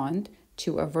correspond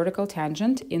to a vertical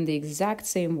tangent in the exact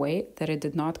same way that it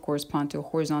did not correspond to a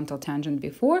horizontal tangent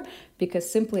before, because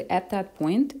simply at that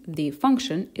point, the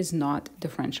function is not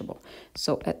differentiable.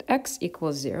 So at x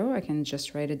equals 0, I can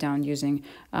just write it down using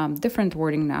different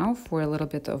wording now for a little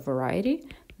bit of variety.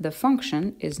 The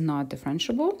function is not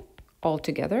differentiable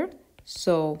altogether.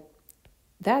 So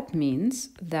that means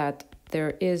that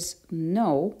there is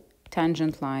no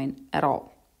tangent line at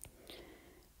all.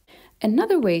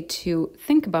 Another way to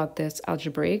think about this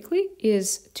algebraically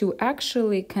is to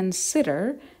actually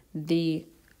consider the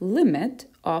limit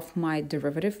of my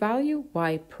derivative value,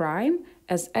 y prime,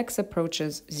 as x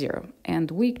approaches 0.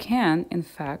 And we can, in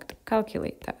fact,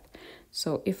 calculate that.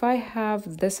 So if I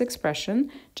have this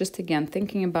expression, just again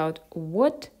thinking about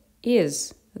what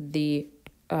is the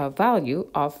value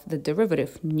of the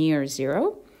derivative near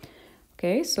 0.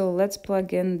 Okay, so let's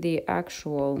plug in the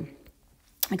actual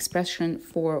expression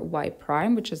for y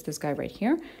prime, which is this guy right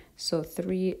here. So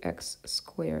 3x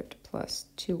squared plus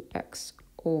 2x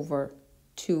over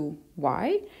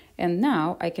 2y. And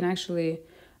now I can actually,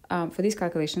 for these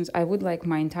calculations, I would like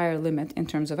my entire limit in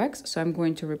terms of x. So I'm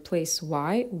going to replace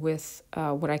y with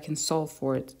what I can solve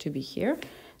for it to be here.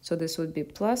 So this would be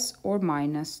plus or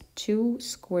minus 2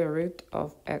 square root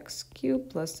of x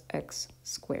cubed plus x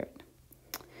squared.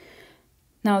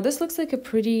 Now this looks like a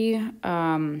pretty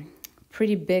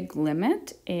big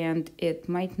limit, and it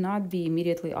might not be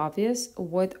immediately obvious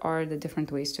what are the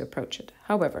different ways to approach it.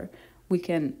 However, we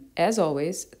can, as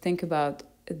always, think about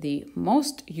the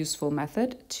most useful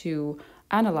method to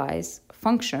analyze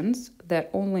functions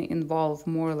that only involve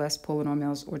more or less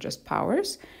polynomials or just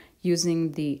powers,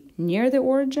 using the near the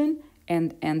origin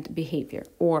and end behavior,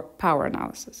 or power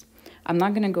analysis. I'm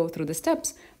not going to go through the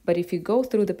steps, but if you go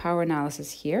through the power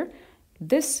analysis here,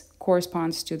 this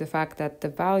corresponds to the fact that the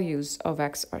values of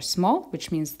x are small,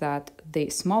 which means that the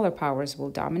smaller powers will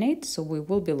dominate. So we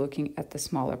will be looking at the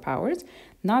smaller powers,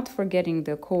 not forgetting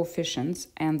the coefficients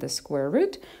and the square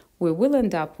root. We will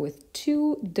end up with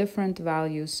two different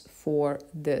values for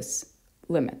this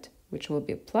limit, which will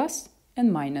be plus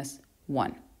and minus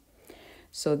 1.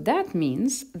 So that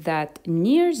means that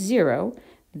near 0,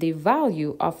 the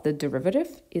value of the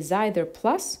derivative is either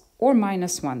plus or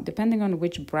minus 1, depending on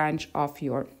which branch of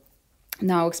your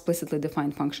now explicitly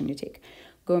defined function you take.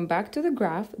 Going back to the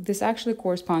graph, this actually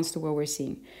corresponds to what we're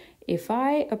seeing. If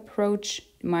I approach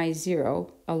my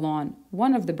 0 along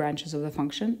one of the branches of the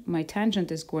function, my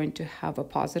tangent is going to have a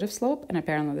positive slope, and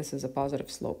apparently this is a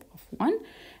positive slope of 1.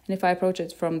 And if I approach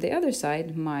it from the other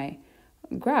side, my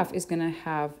graph is going to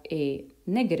have a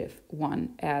negative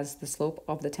 1 as the slope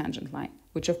of the tangent line,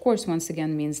 which of course once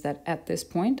again means that at this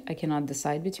point I cannot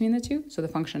decide between the two, so the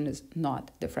function is not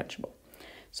differentiable.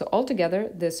 So altogether,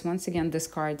 this once again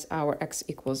discards our x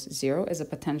equals 0 as a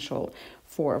potential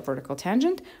for a vertical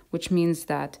tangent, which means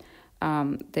that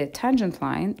the tangent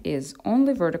line is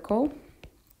only vertical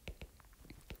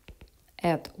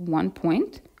at one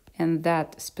point, and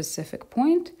that specific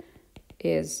point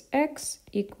is x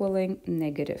equaling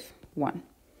negative 1,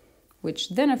 which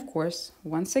then, of course,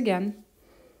 once again,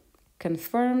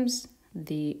 confirms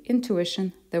the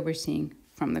intuition that we're seeing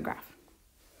from the graph.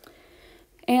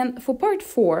 And for part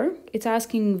 4, it's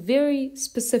asking very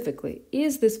specifically,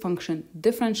 is this function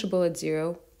differentiable at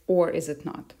 0 or is it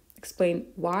not? Explain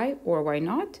why or why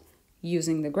not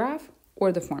using the graph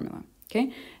or the formula,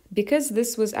 okay? Because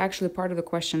this was actually part of the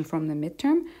question from the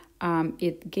midterm,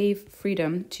 it gave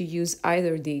freedom to use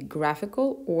either the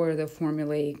graphical or the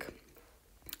formulaic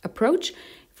approach.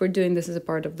 If we're doing this as a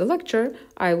part of the lecture,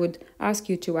 I would ask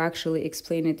you to actually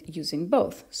explain it using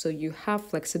both, so you have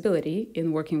flexibility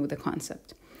in working with the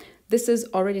concept. This is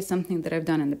already something that I've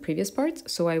done in the previous parts,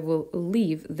 so I will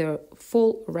leave the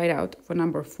full write-out for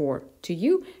number 4 to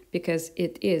you, because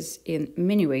it is in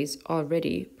many ways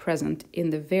already present in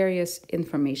the various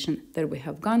information that we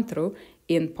have gone through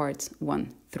in parts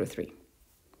 1 through 3.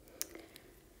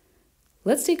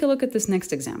 Let's take a look at this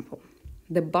next example,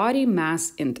 the body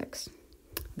mass index.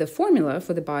 The formula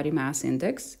for the body mass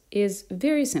index is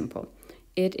very simple.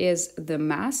 It is the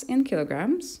mass in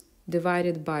kilograms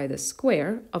divided by the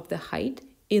square of the height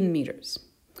in meters.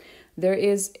 There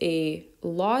is a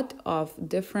lot of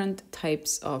different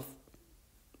types of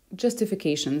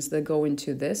justifications that go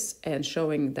into this, and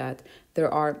showing that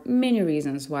there are many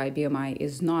reasons why BMI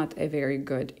is not a very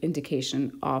good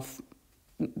indication of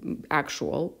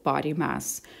actual body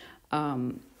mass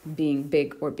being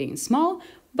big or being small.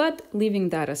 But leaving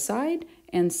that aside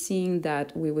and seeing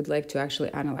that we would like to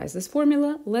actually analyze this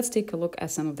formula, let's take a look at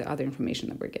some of the other information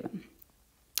that we're given.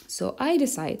 So I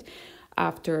decide,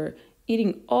 after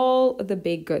eating all the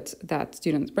baked goods that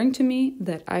students bring to me,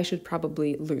 that I should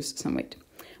probably lose some weight.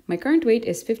 My current weight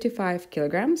is 55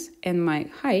 kilograms and my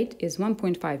height is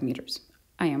 1.5 meters.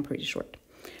 I am pretty short.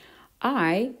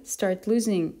 I start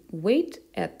losing weight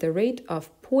at the rate of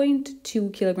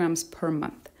 0.2 kilograms per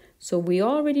month. So we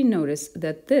already notice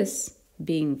that this,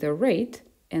 being the rate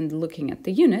and looking at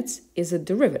the units, is a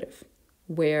derivative,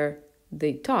 where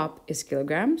the top is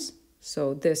kilograms,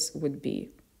 so this would be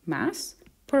mass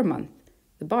per month,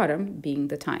 the bottom being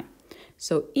the time.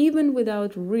 So even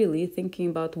without really thinking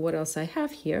about what else I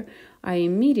have here, I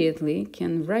immediately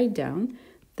can write down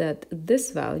that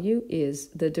this value is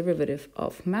the derivative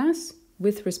of mass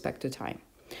with respect to time.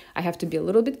 I have to be a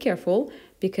little bit careful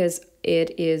because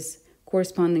it is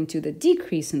corresponding to the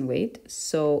decrease in weight.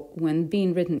 So when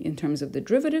being written in terms of the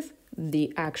derivative,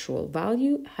 the actual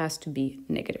value has to be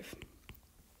negative.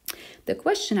 The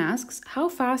question asks, how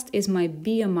fast is my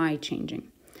BMI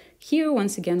changing? Here,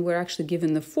 once again, we're actually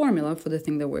given the formula for the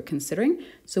thing that we're considering.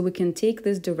 So we can take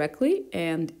this directly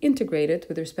and integrate it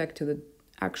with respect to the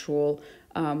actual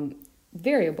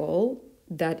variable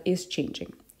that is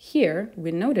changing. Here,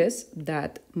 we notice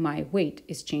that my weight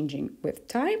is changing with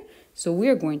time. So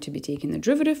we're going to be taking the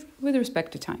derivative with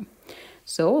respect to time.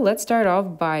 So let's start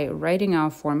off by writing our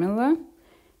formula.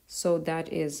 So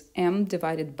that is m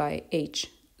divided by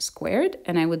h squared.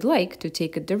 And I would like to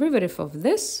take a derivative of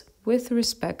this with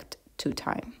respect to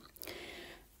time.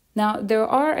 Now, there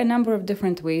are a number of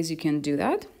different ways you can do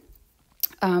that.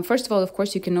 First of all, of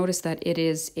course, you can notice that it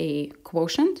is a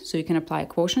quotient, so you can apply a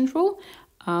quotient rule.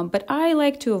 But I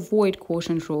like to avoid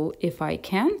quotient rule if I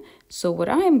can. So what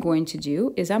I am going to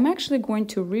do is I'm actually going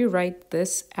to rewrite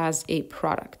this as a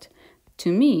product.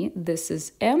 To me, this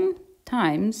is m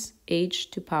times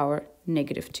h to power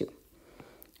negative 2.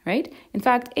 Right? In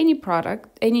fact, any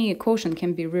quotient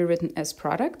can be rewritten as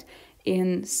product.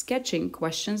 In sketching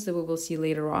questions that we will see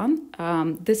later on,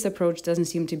 this approach doesn't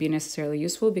seem to be necessarily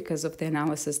useful because of the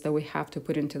analysis that we have to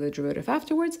put into the derivative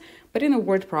afterwards. But in a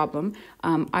word problem,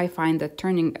 I find that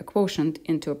turning a quotient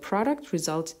into a product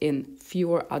results in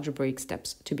fewer algebraic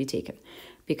steps to be taken.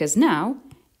 Because now,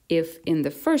 if in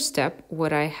the first step,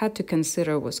 what I had to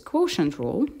consider was quotient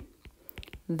rule,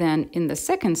 then in the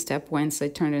second step, once I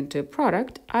turn it into a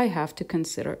product, I have to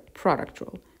consider product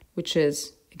rule, which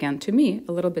is, again, to me,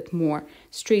 a little bit more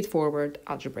straightforward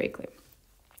algebraically.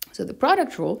 So the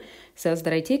product rule says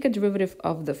that I take a derivative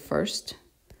of the first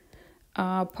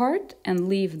part and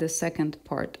leave the second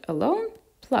part alone,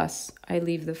 plus I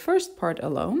leave the first part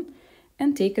alone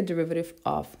and take a derivative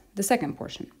of the second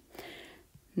portion.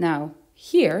 Now,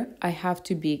 here I have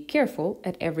to be careful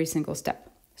at every single step.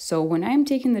 So when I'm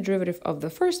taking the derivative of the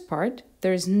first part,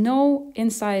 there's no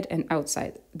inside and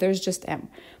outside. There's just m.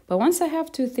 But once I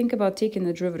have to think about taking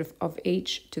the derivative of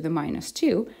h to the minus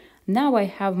 2, now I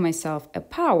have myself a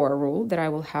power rule that I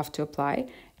will have to apply,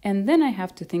 and then I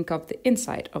have to think of the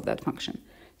inside of that function.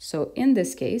 So in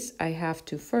this case, I have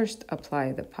to first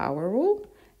apply the power rule,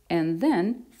 and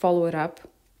then follow it up,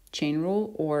 chain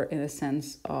rule, or in a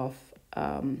sense of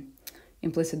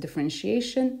implicit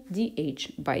differentiation,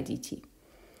 dh by dt.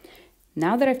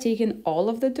 Now that I've taken all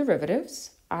of the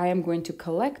derivatives, I am going to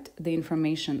collect the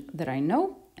information that I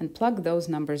know and plug those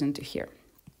numbers into here.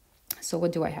 So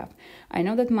what do I have? I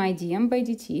know that my dm by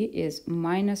dt is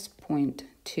minus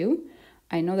 0.2.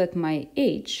 I know that my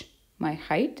h, my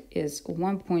height, is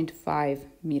 1.5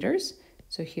 meters.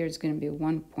 So here it's going to be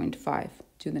 1.5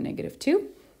 to the negative 2,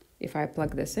 if I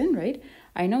plug this in, right?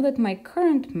 I know that my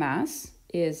current mass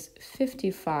is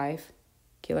 55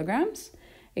 kilograms.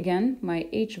 Again, my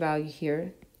h value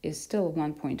here is still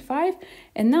 1.5.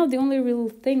 And now the only real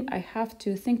thing I have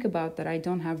to think about that I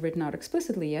don't have written out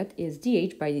explicitly yet is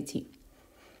dh by dt.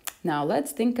 Now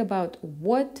let's think about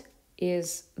what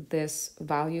is this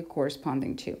value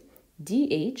corresponding to.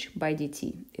 dh by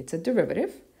dt, it's a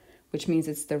derivative, which means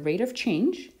it's the rate of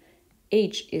change.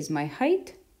 H is my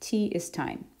height, t is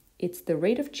time. It's the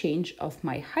rate of change of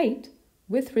my height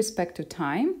with respect to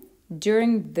time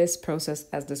during this process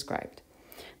as described.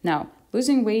 Now,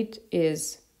 losing weight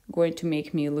is going to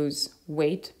make me lose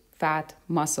weight, fat,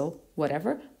 muscle,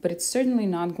 whatever, but it's certainly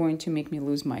not going to make me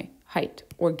lose my height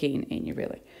or gain any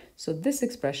really. So this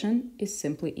expression is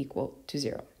simply equal to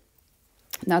 0.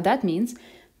 Now that means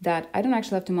that I don't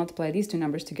actually have to multiply these two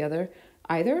numbers together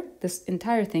either. This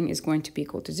entire thing is going to be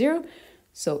equal to 0.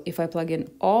 So if I plug in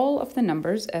all of the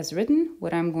numbers as written,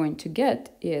 what I'm going to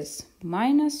get is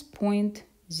minus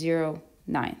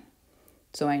 0.09.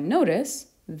 So I notice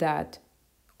that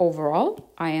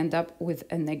overall, I end up with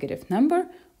a negative number,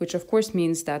 which of course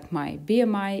means that my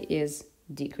BMI is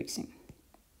decreasing.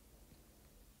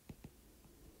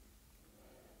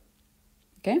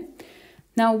 Okay,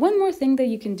 now one more thing that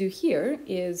you can do here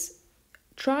is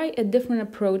try a different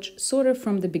approach sort of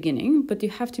from the beginning, but you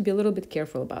have to be a little bit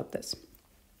careful about this.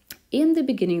 In the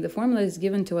beginning, the formula is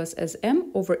given to us as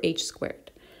m over h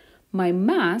squared. My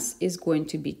mass is going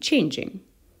to be changing,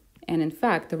 and in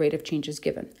fact, the rate of change is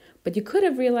given. But you could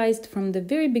have realized from the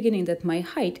very beginning that my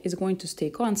height is going to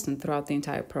stay constant throughout the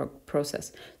entire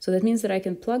process. So that means that I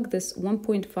can plug this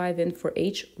 1.5 in for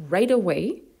h right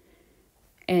away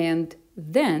and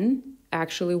then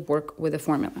actually work with the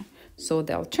formula. So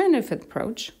the alternative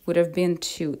approach would have been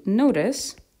to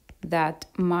notice that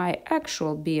my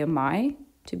actual BMI,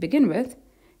 to begin with,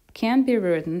 can be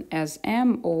written as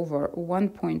m over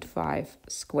 1.5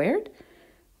 squared,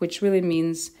 which really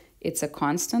means it's a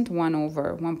constant, 1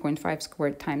 over 1.5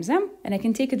 squared times m, and I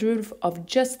can take a derivative of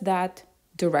just that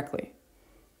directly.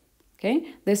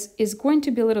 Okay, this is going to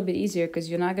be a little bit easier because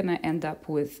you're not going to end up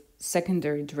with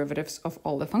secondary derivatives of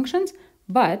all the functions,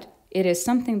 but it is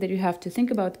something that you have to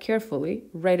think about carefully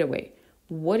right away.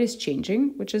 What is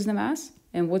changing, which is the mass,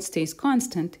 and what stays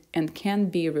constant and can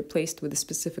be replaced with a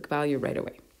specific value right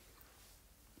away.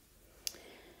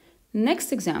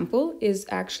 Next example is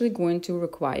actually going to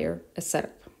require a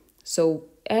setup. So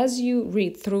as you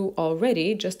read through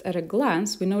already, just at a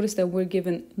glance, we notice that we're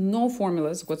given no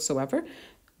formulas whatsoever,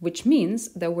 which means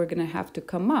that we're going to have to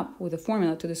come up with a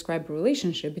formula to describe a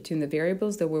relationship between the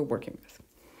variables that we're working with.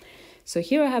 So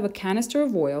here I have a canister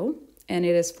of oil, and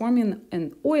it is forming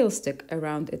an oil stick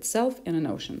around itself in an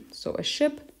ocean. So a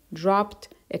ship dropped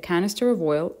a canister of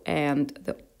oil, and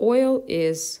the oil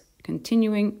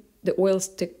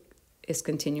stick is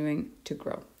continuing to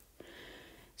grow.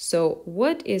 So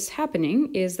what is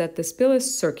happening is that the spill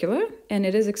is circular and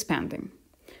it is expanding.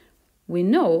 We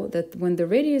know that when the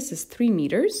radius is 3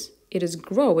 meters, it is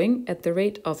growing at the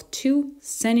rate of 2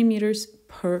 centimeters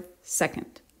per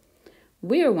second.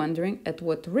 We are wondering at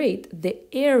what rate the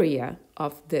area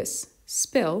of this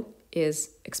spill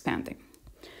is expanding.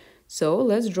 So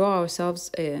let's draw ourselves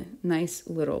a nice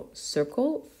little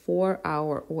circle for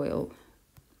our oil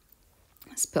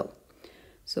spill.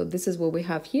 So this is what we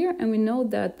have here, and we know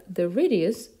that the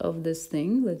radius of this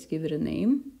thing, let's give it a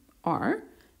name, r,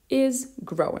 is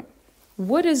growing.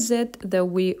 What is it that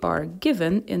we are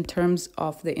given in terms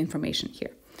of the information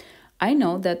here? I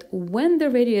know that when the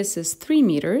radius is 3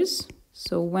 meters,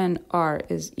 so when r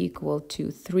is equal to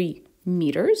 3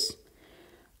 meters,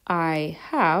 I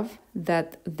have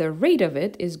that the rate of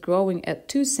it is growing at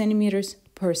 2 centimeters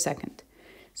per second.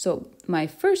 So my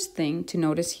first thing to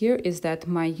notice here is that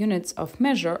my units of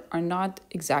measure are not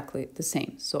exactly the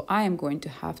same. So I am going to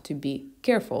have to be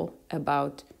careful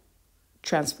about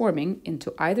transforming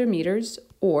into either meters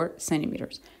or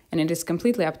centimeters. And it is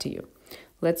completely up to you.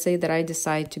 Let's say that I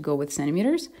decide to go with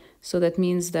centimeters. So that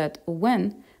means that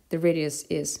when the radius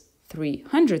is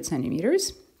 300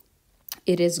 centimeters,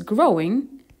 it is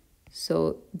growing.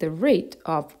 So the rate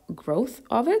of growth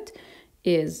of it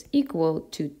is equal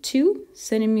to 2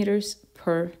 centimeters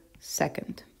per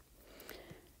second.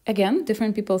 Again,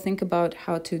 different people think about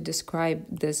how to describe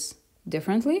this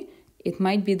differently. It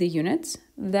might be the units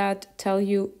that tell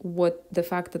you what the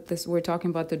fact that we're talking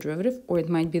about the derivative, or it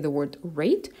might be the word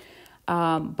rate.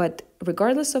 But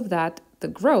regardless of that, the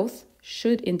growth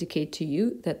should indicate to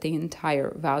you that the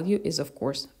entire value is, of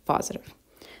course, positive.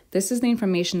 This is the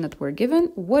information that we're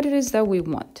given, what it is that we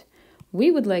want. We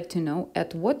would like to know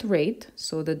at what rate,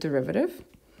 so the derivative,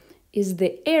 is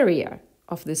the area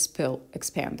of the spill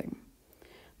expanding.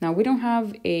 Now, we don't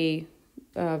have a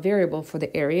variable for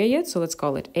the area yet, so let's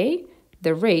call it A,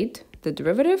 the rate, the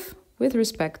derivative, with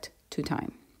respect to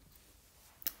time.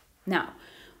 Now,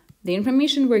 the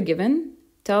information we're given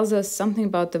tells us something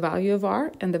about the value of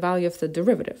r and the value of the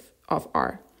derivative of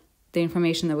r. The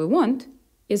information that we want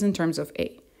is in terms of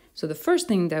A. So the first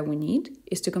thing that we need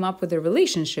is to come up with a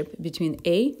relationship between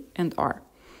A and R.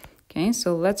 Okay,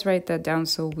 so let's write that down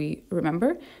so we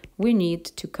remember. We need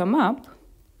to come up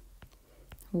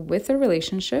with a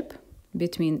relationship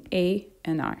between A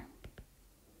and R.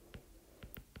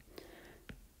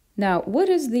 Now, what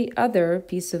is the other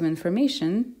piece of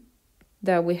information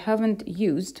that we haven't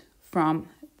used from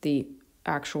the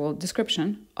actual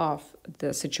description of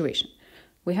the situation?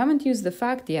 We haven't used the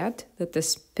fact yet that the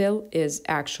spill is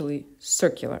actually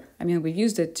circular. I mean, we've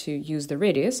used it to use the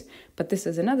radius, but this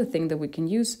is another thing that we can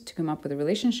use to come up with a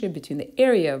relationship between the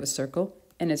area of a circle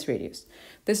and its radius.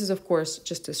 This is, of course,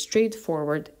 just a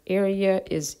straightforward area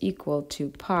is equal to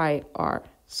pi r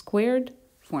squared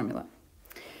formula.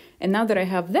 And now that I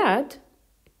have that,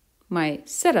 my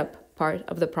setup part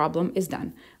of the problem is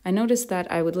done. I noticed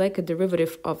that I would like a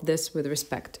derivative of this with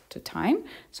respect to time.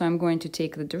 So I'm going to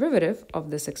take the derivative of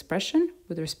this expression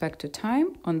with respect to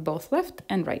time on both left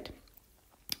and right.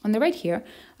 On the right here,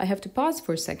 I have to pause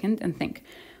for a second and think.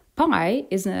 Pi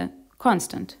is a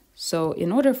constant. So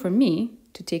in order for me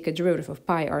to take a derivative of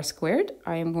pi r squared,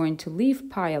 I am going to leave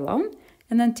pi alone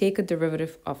and then take a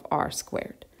derivative of r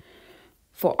squared.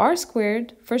 For r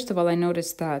squared, first of all, I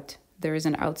noticed that there is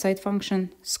an outside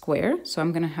function square, so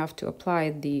I'm going to have to apply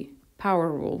the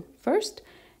power rule first,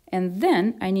 and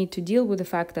then I need to deal with the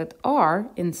fact that r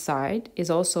inside is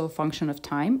also a function of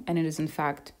time, and it is in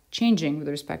fact changing with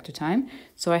respect to time,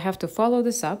 so I have to follow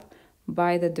this up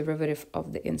by the derivative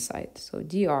of the inside, so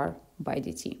dr by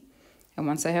dt. And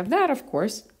once I have that, of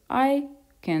course, I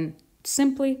can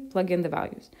simply plug in the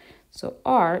values. So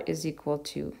r is equal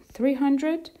to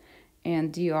 300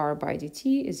 and dr by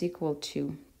dt is equal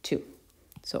to 2.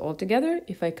 So altogether,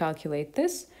 if I calculate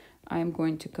this, I'm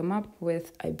going to come up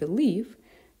with, I believe,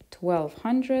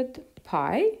 1200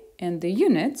 pi, and the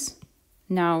units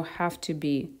now have to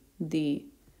be the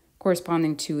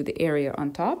corresponding to the area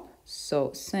on top,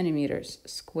 so centimeters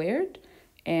squared,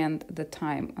 and the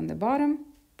time on the bottom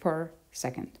per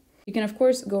second. You can, of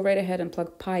course, go right ahead and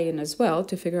plug pi in as well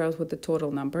to figure out what the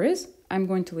total number is. I'm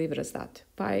going to leave it as that.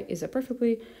 Pi is a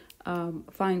perfectly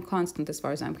fine constant as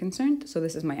far as I'm concerned, so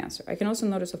this is my answer. I can also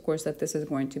notice, of course, that this is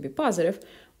going to be positive,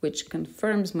 which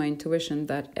confirms my intuition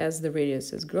that as the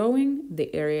radius is growing,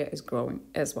 the area is growing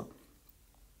as well.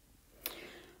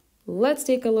 Let's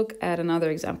take a look at another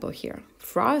example here.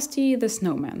 Frosty the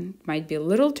Snowman. Might be a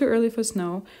little too early for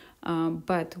snow,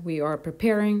 but we are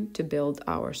preparing to build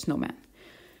our snowman.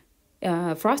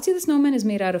 Frosty the Snowman is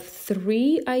made out of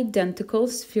 3 identical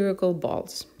spherical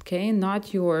balls. Okay,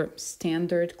 not your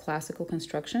standard classical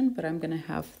construction, but I'm going to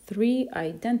have 3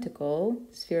 identical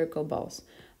spherical balls.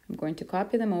 I'm going to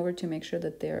copy them over to make sure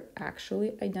that they're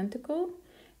actually identical,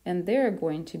 and they're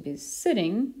going to be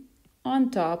sitting on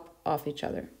top of each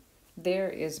other. There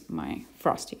is my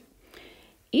Frosty.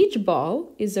 Each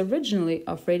ball is originally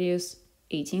of radius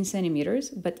 18 centimeters,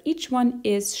 but each one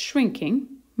is shrinking,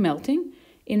 melting,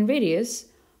 in radius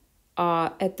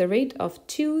at the rate of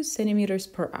 2 centimeters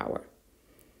per hour.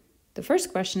 The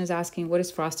first question is asking what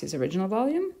is Frosty's original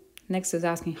volume. Next is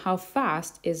asking how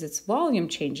fast is its volume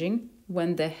changing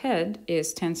when the head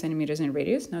is 10 centimeters in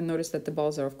radius. Now notice that the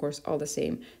balls are of course all the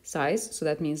same size, so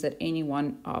that means that any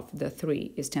one of the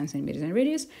 3 is 10 centimeters in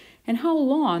radius. And how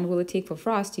long will it take for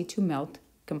Frosty to melt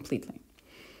completely?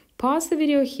 Pause the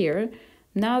video here.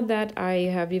 Now that I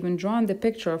have even drawn the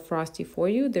picture of Frosty for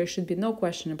you, there should be no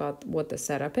question about what the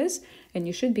setup is, and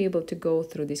you should be able to go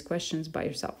through these questions by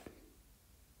yourself.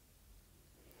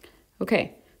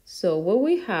 Okay, so what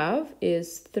we have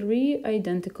is 3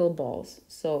 identical balls.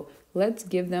 So let's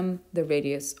give them the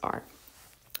radius r.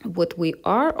 What we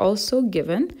are also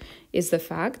given is the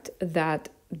fact that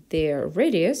their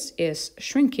radius is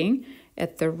shrinking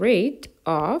at the rate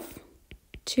of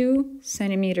 2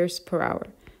 centimeters per hour.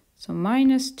 So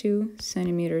minus 2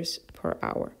 centimeters per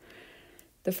hour.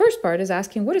 The first part is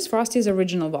asking what is Frosty's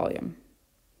original volume?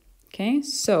 Okay,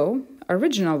 so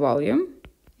original volume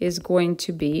is going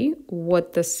to be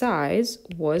what the size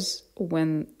was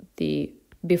when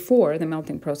before the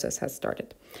melting process has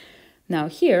started. Now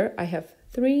here I have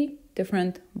 3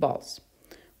 different balls.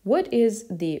 What is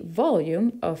the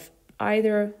volume of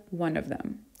either one of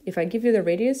them? If I give you the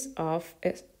radius of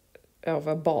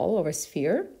a ball, of a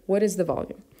sphere, what is the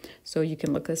volume? So you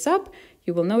can look this up.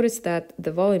 You will notice that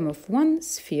the volume of one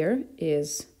sphere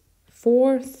is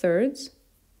 4/3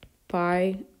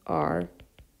 pi r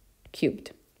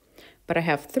cubed. But I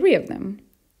have 3 of them,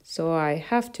 so I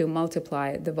have to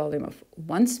multiply the volume of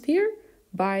one sphere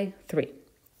by 3.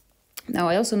 Now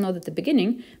I also know that at the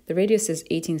beginning, the radius is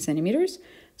 18 centimeters,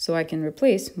 so I can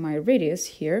replace my radius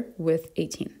here with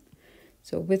 18.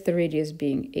 So with the radius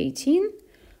being 18,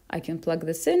 I can plug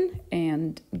this in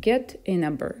and get a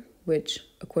number, which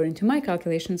according to my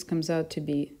calculations comes out to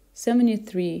be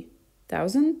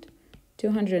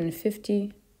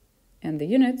 73,250, and the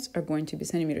units are going to be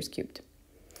centimeters cubed.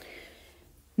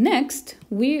 Next,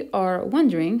 we are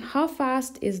wondering how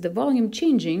fast is the volume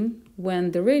changing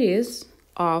when the radius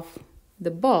of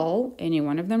the ball, any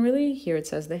one of them really, here it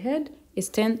says the head, is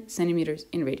 10 centimeters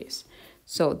in radius.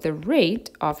 So the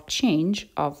rate of change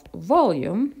of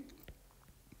volume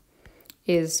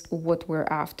is what we're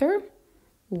after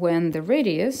when the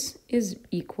radius is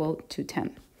equal to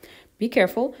 10. Be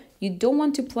careful, you don't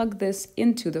want to plug this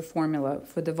into the formula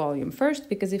for the volume first,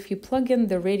 because if you plug in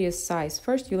the radius size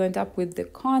first, you'll end up with the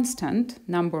constant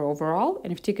number overall,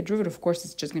 and if you take a derivative, of course,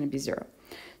 it's just going to be 0.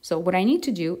 So what I need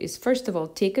to do is, first of all,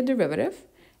 take a derivative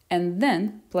and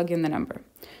then plug in the number.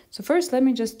 So first, let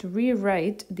me just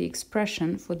rewrite the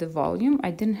expression for the volume.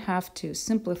 I didn't have to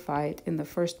simplify it in the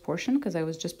first portion because I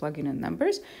was just plugging in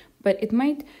numbers, but it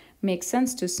might make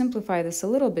sense to simplify this a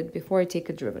little bit before I take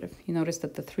a derivative. You notice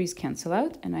that the 3's cancel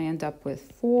out and I end up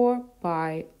with 4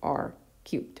 pi r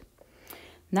cubed.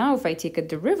 Now, if I take a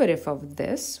derivative of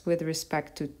this with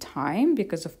respect to time,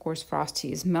 because of course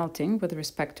Frosty is melting with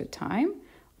respect to time,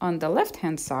 on the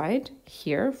left-hand side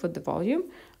here for the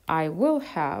volume, I will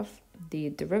have the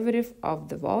derivative of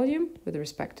the volume with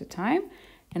respect to time.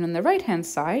 And on the right-hand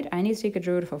side, I need to take a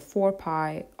derivative of 4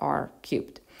 pi r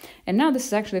cubed. And now this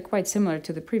is actually quite similar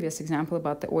to the previous example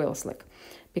about the oil slick,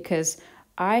 because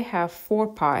I have 4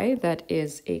 pi that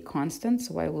is a constant,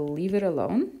 so I will leave it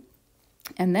alone.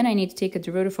 And then I need to take a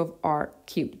derivative of r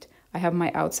cubed. I have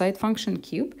my outside function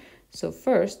cube, so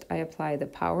first I apply the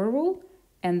power rule,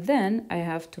 and then I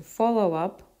have to follow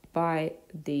up by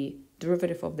the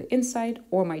derivative of the inside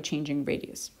or my changing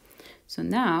radius. So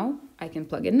now I can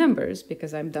plug in numbers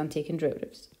because I'm done taking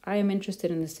derivatives. I am interested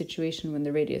in the situation when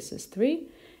the radius is 3,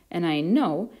 and I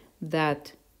know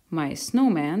that my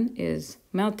snowman is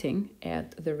melting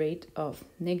at the rate of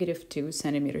 -2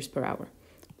 centimeters per hour.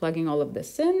 Plugging all of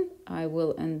this in, I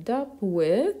will end up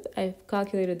with, I've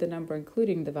calculated the number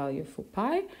including the value for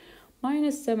pi,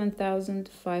 minus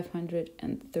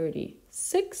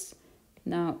 7,536.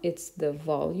 Now it's the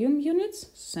volume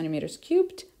units, centimeters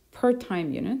cubed, per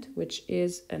time unit, which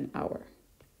is an hour.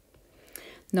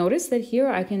 Notice that here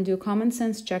I can do common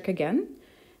sense check again.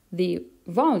 The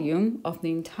volume of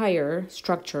the entire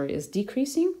structure is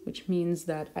decreasing, which means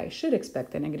that I should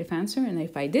expect a negative answer, and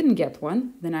if I didn't get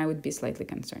one, then I would be slightly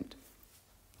concerned.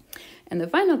 And the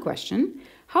final question,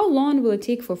 how long will it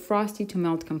take for Frosty to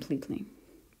melt completely?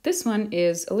 This one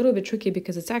is a little bit tricky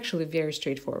because it's actually very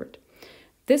straightforward.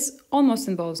 This almost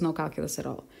involves no calculus at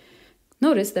all.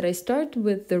 Notice that I start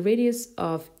with the radius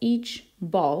of each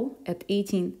ball at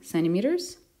 18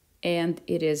 centimeters, and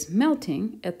it is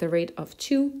melting at the rate of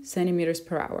 2 centimeters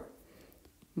per hour.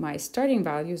 My starting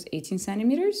value is 18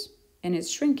 centimeters, and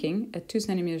it's shrinking at 2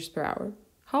 centimeters per hour.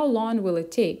 How long will it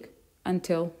take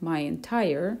until my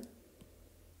entire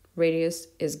radius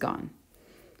is gone?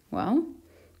 Well,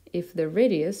 if the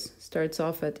radius starts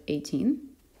off at 18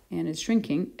 and is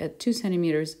shrinking at 2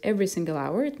 centimeters every single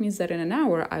hour, it means that in an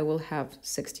hour I will have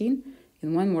 16,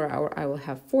 in 1 more hour I will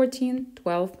have 14,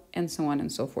 12, and so on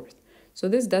and so forth. So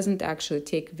this doesn't actually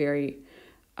take very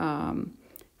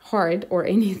hard or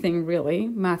anything really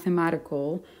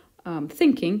mathematical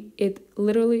thinking. It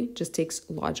literally just takes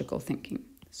logical thinking.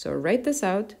 So write this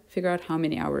out, figure out how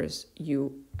many hours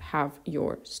you have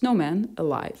your snowman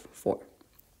alive for.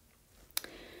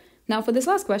 Now for this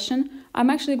last question, I'm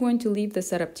actually going to leave the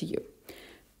setup to you.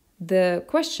 The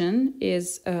question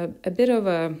is a bit of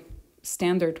a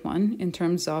standard one in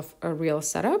terms of a real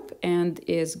setup and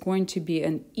is going to be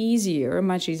an easier,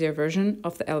 much easier version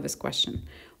of the Elvis question.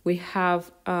 We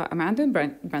have Amanda and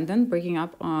Brendan breaking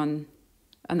up on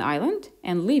an island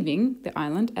and leaving the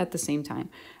island at the same time.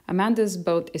 Amanda's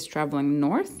boat is traveling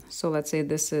north, so let's say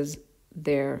this is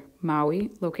their Maui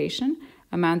location.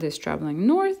 Amanda is traveling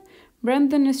north,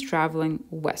 Brendan is traveling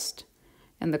west.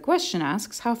 And the question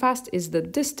asks, how fast is the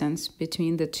distance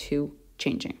between the two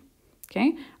changing?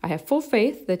 Okay, I have full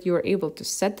faith that you are able to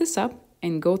set this up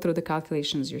and go through the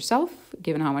calculations yourself,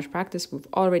 given how much practice we've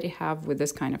already have with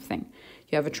this kind of thing.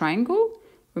 You have a triangle.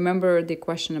 Remember the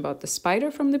question about the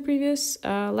spider from the previous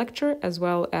lecture, as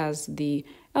well as the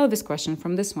Elvis question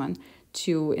from this one,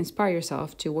 to inspire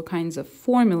yourself to what kinds of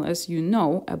formulas you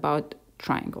know about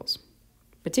triangles,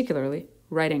 particularly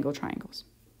right angle triangles.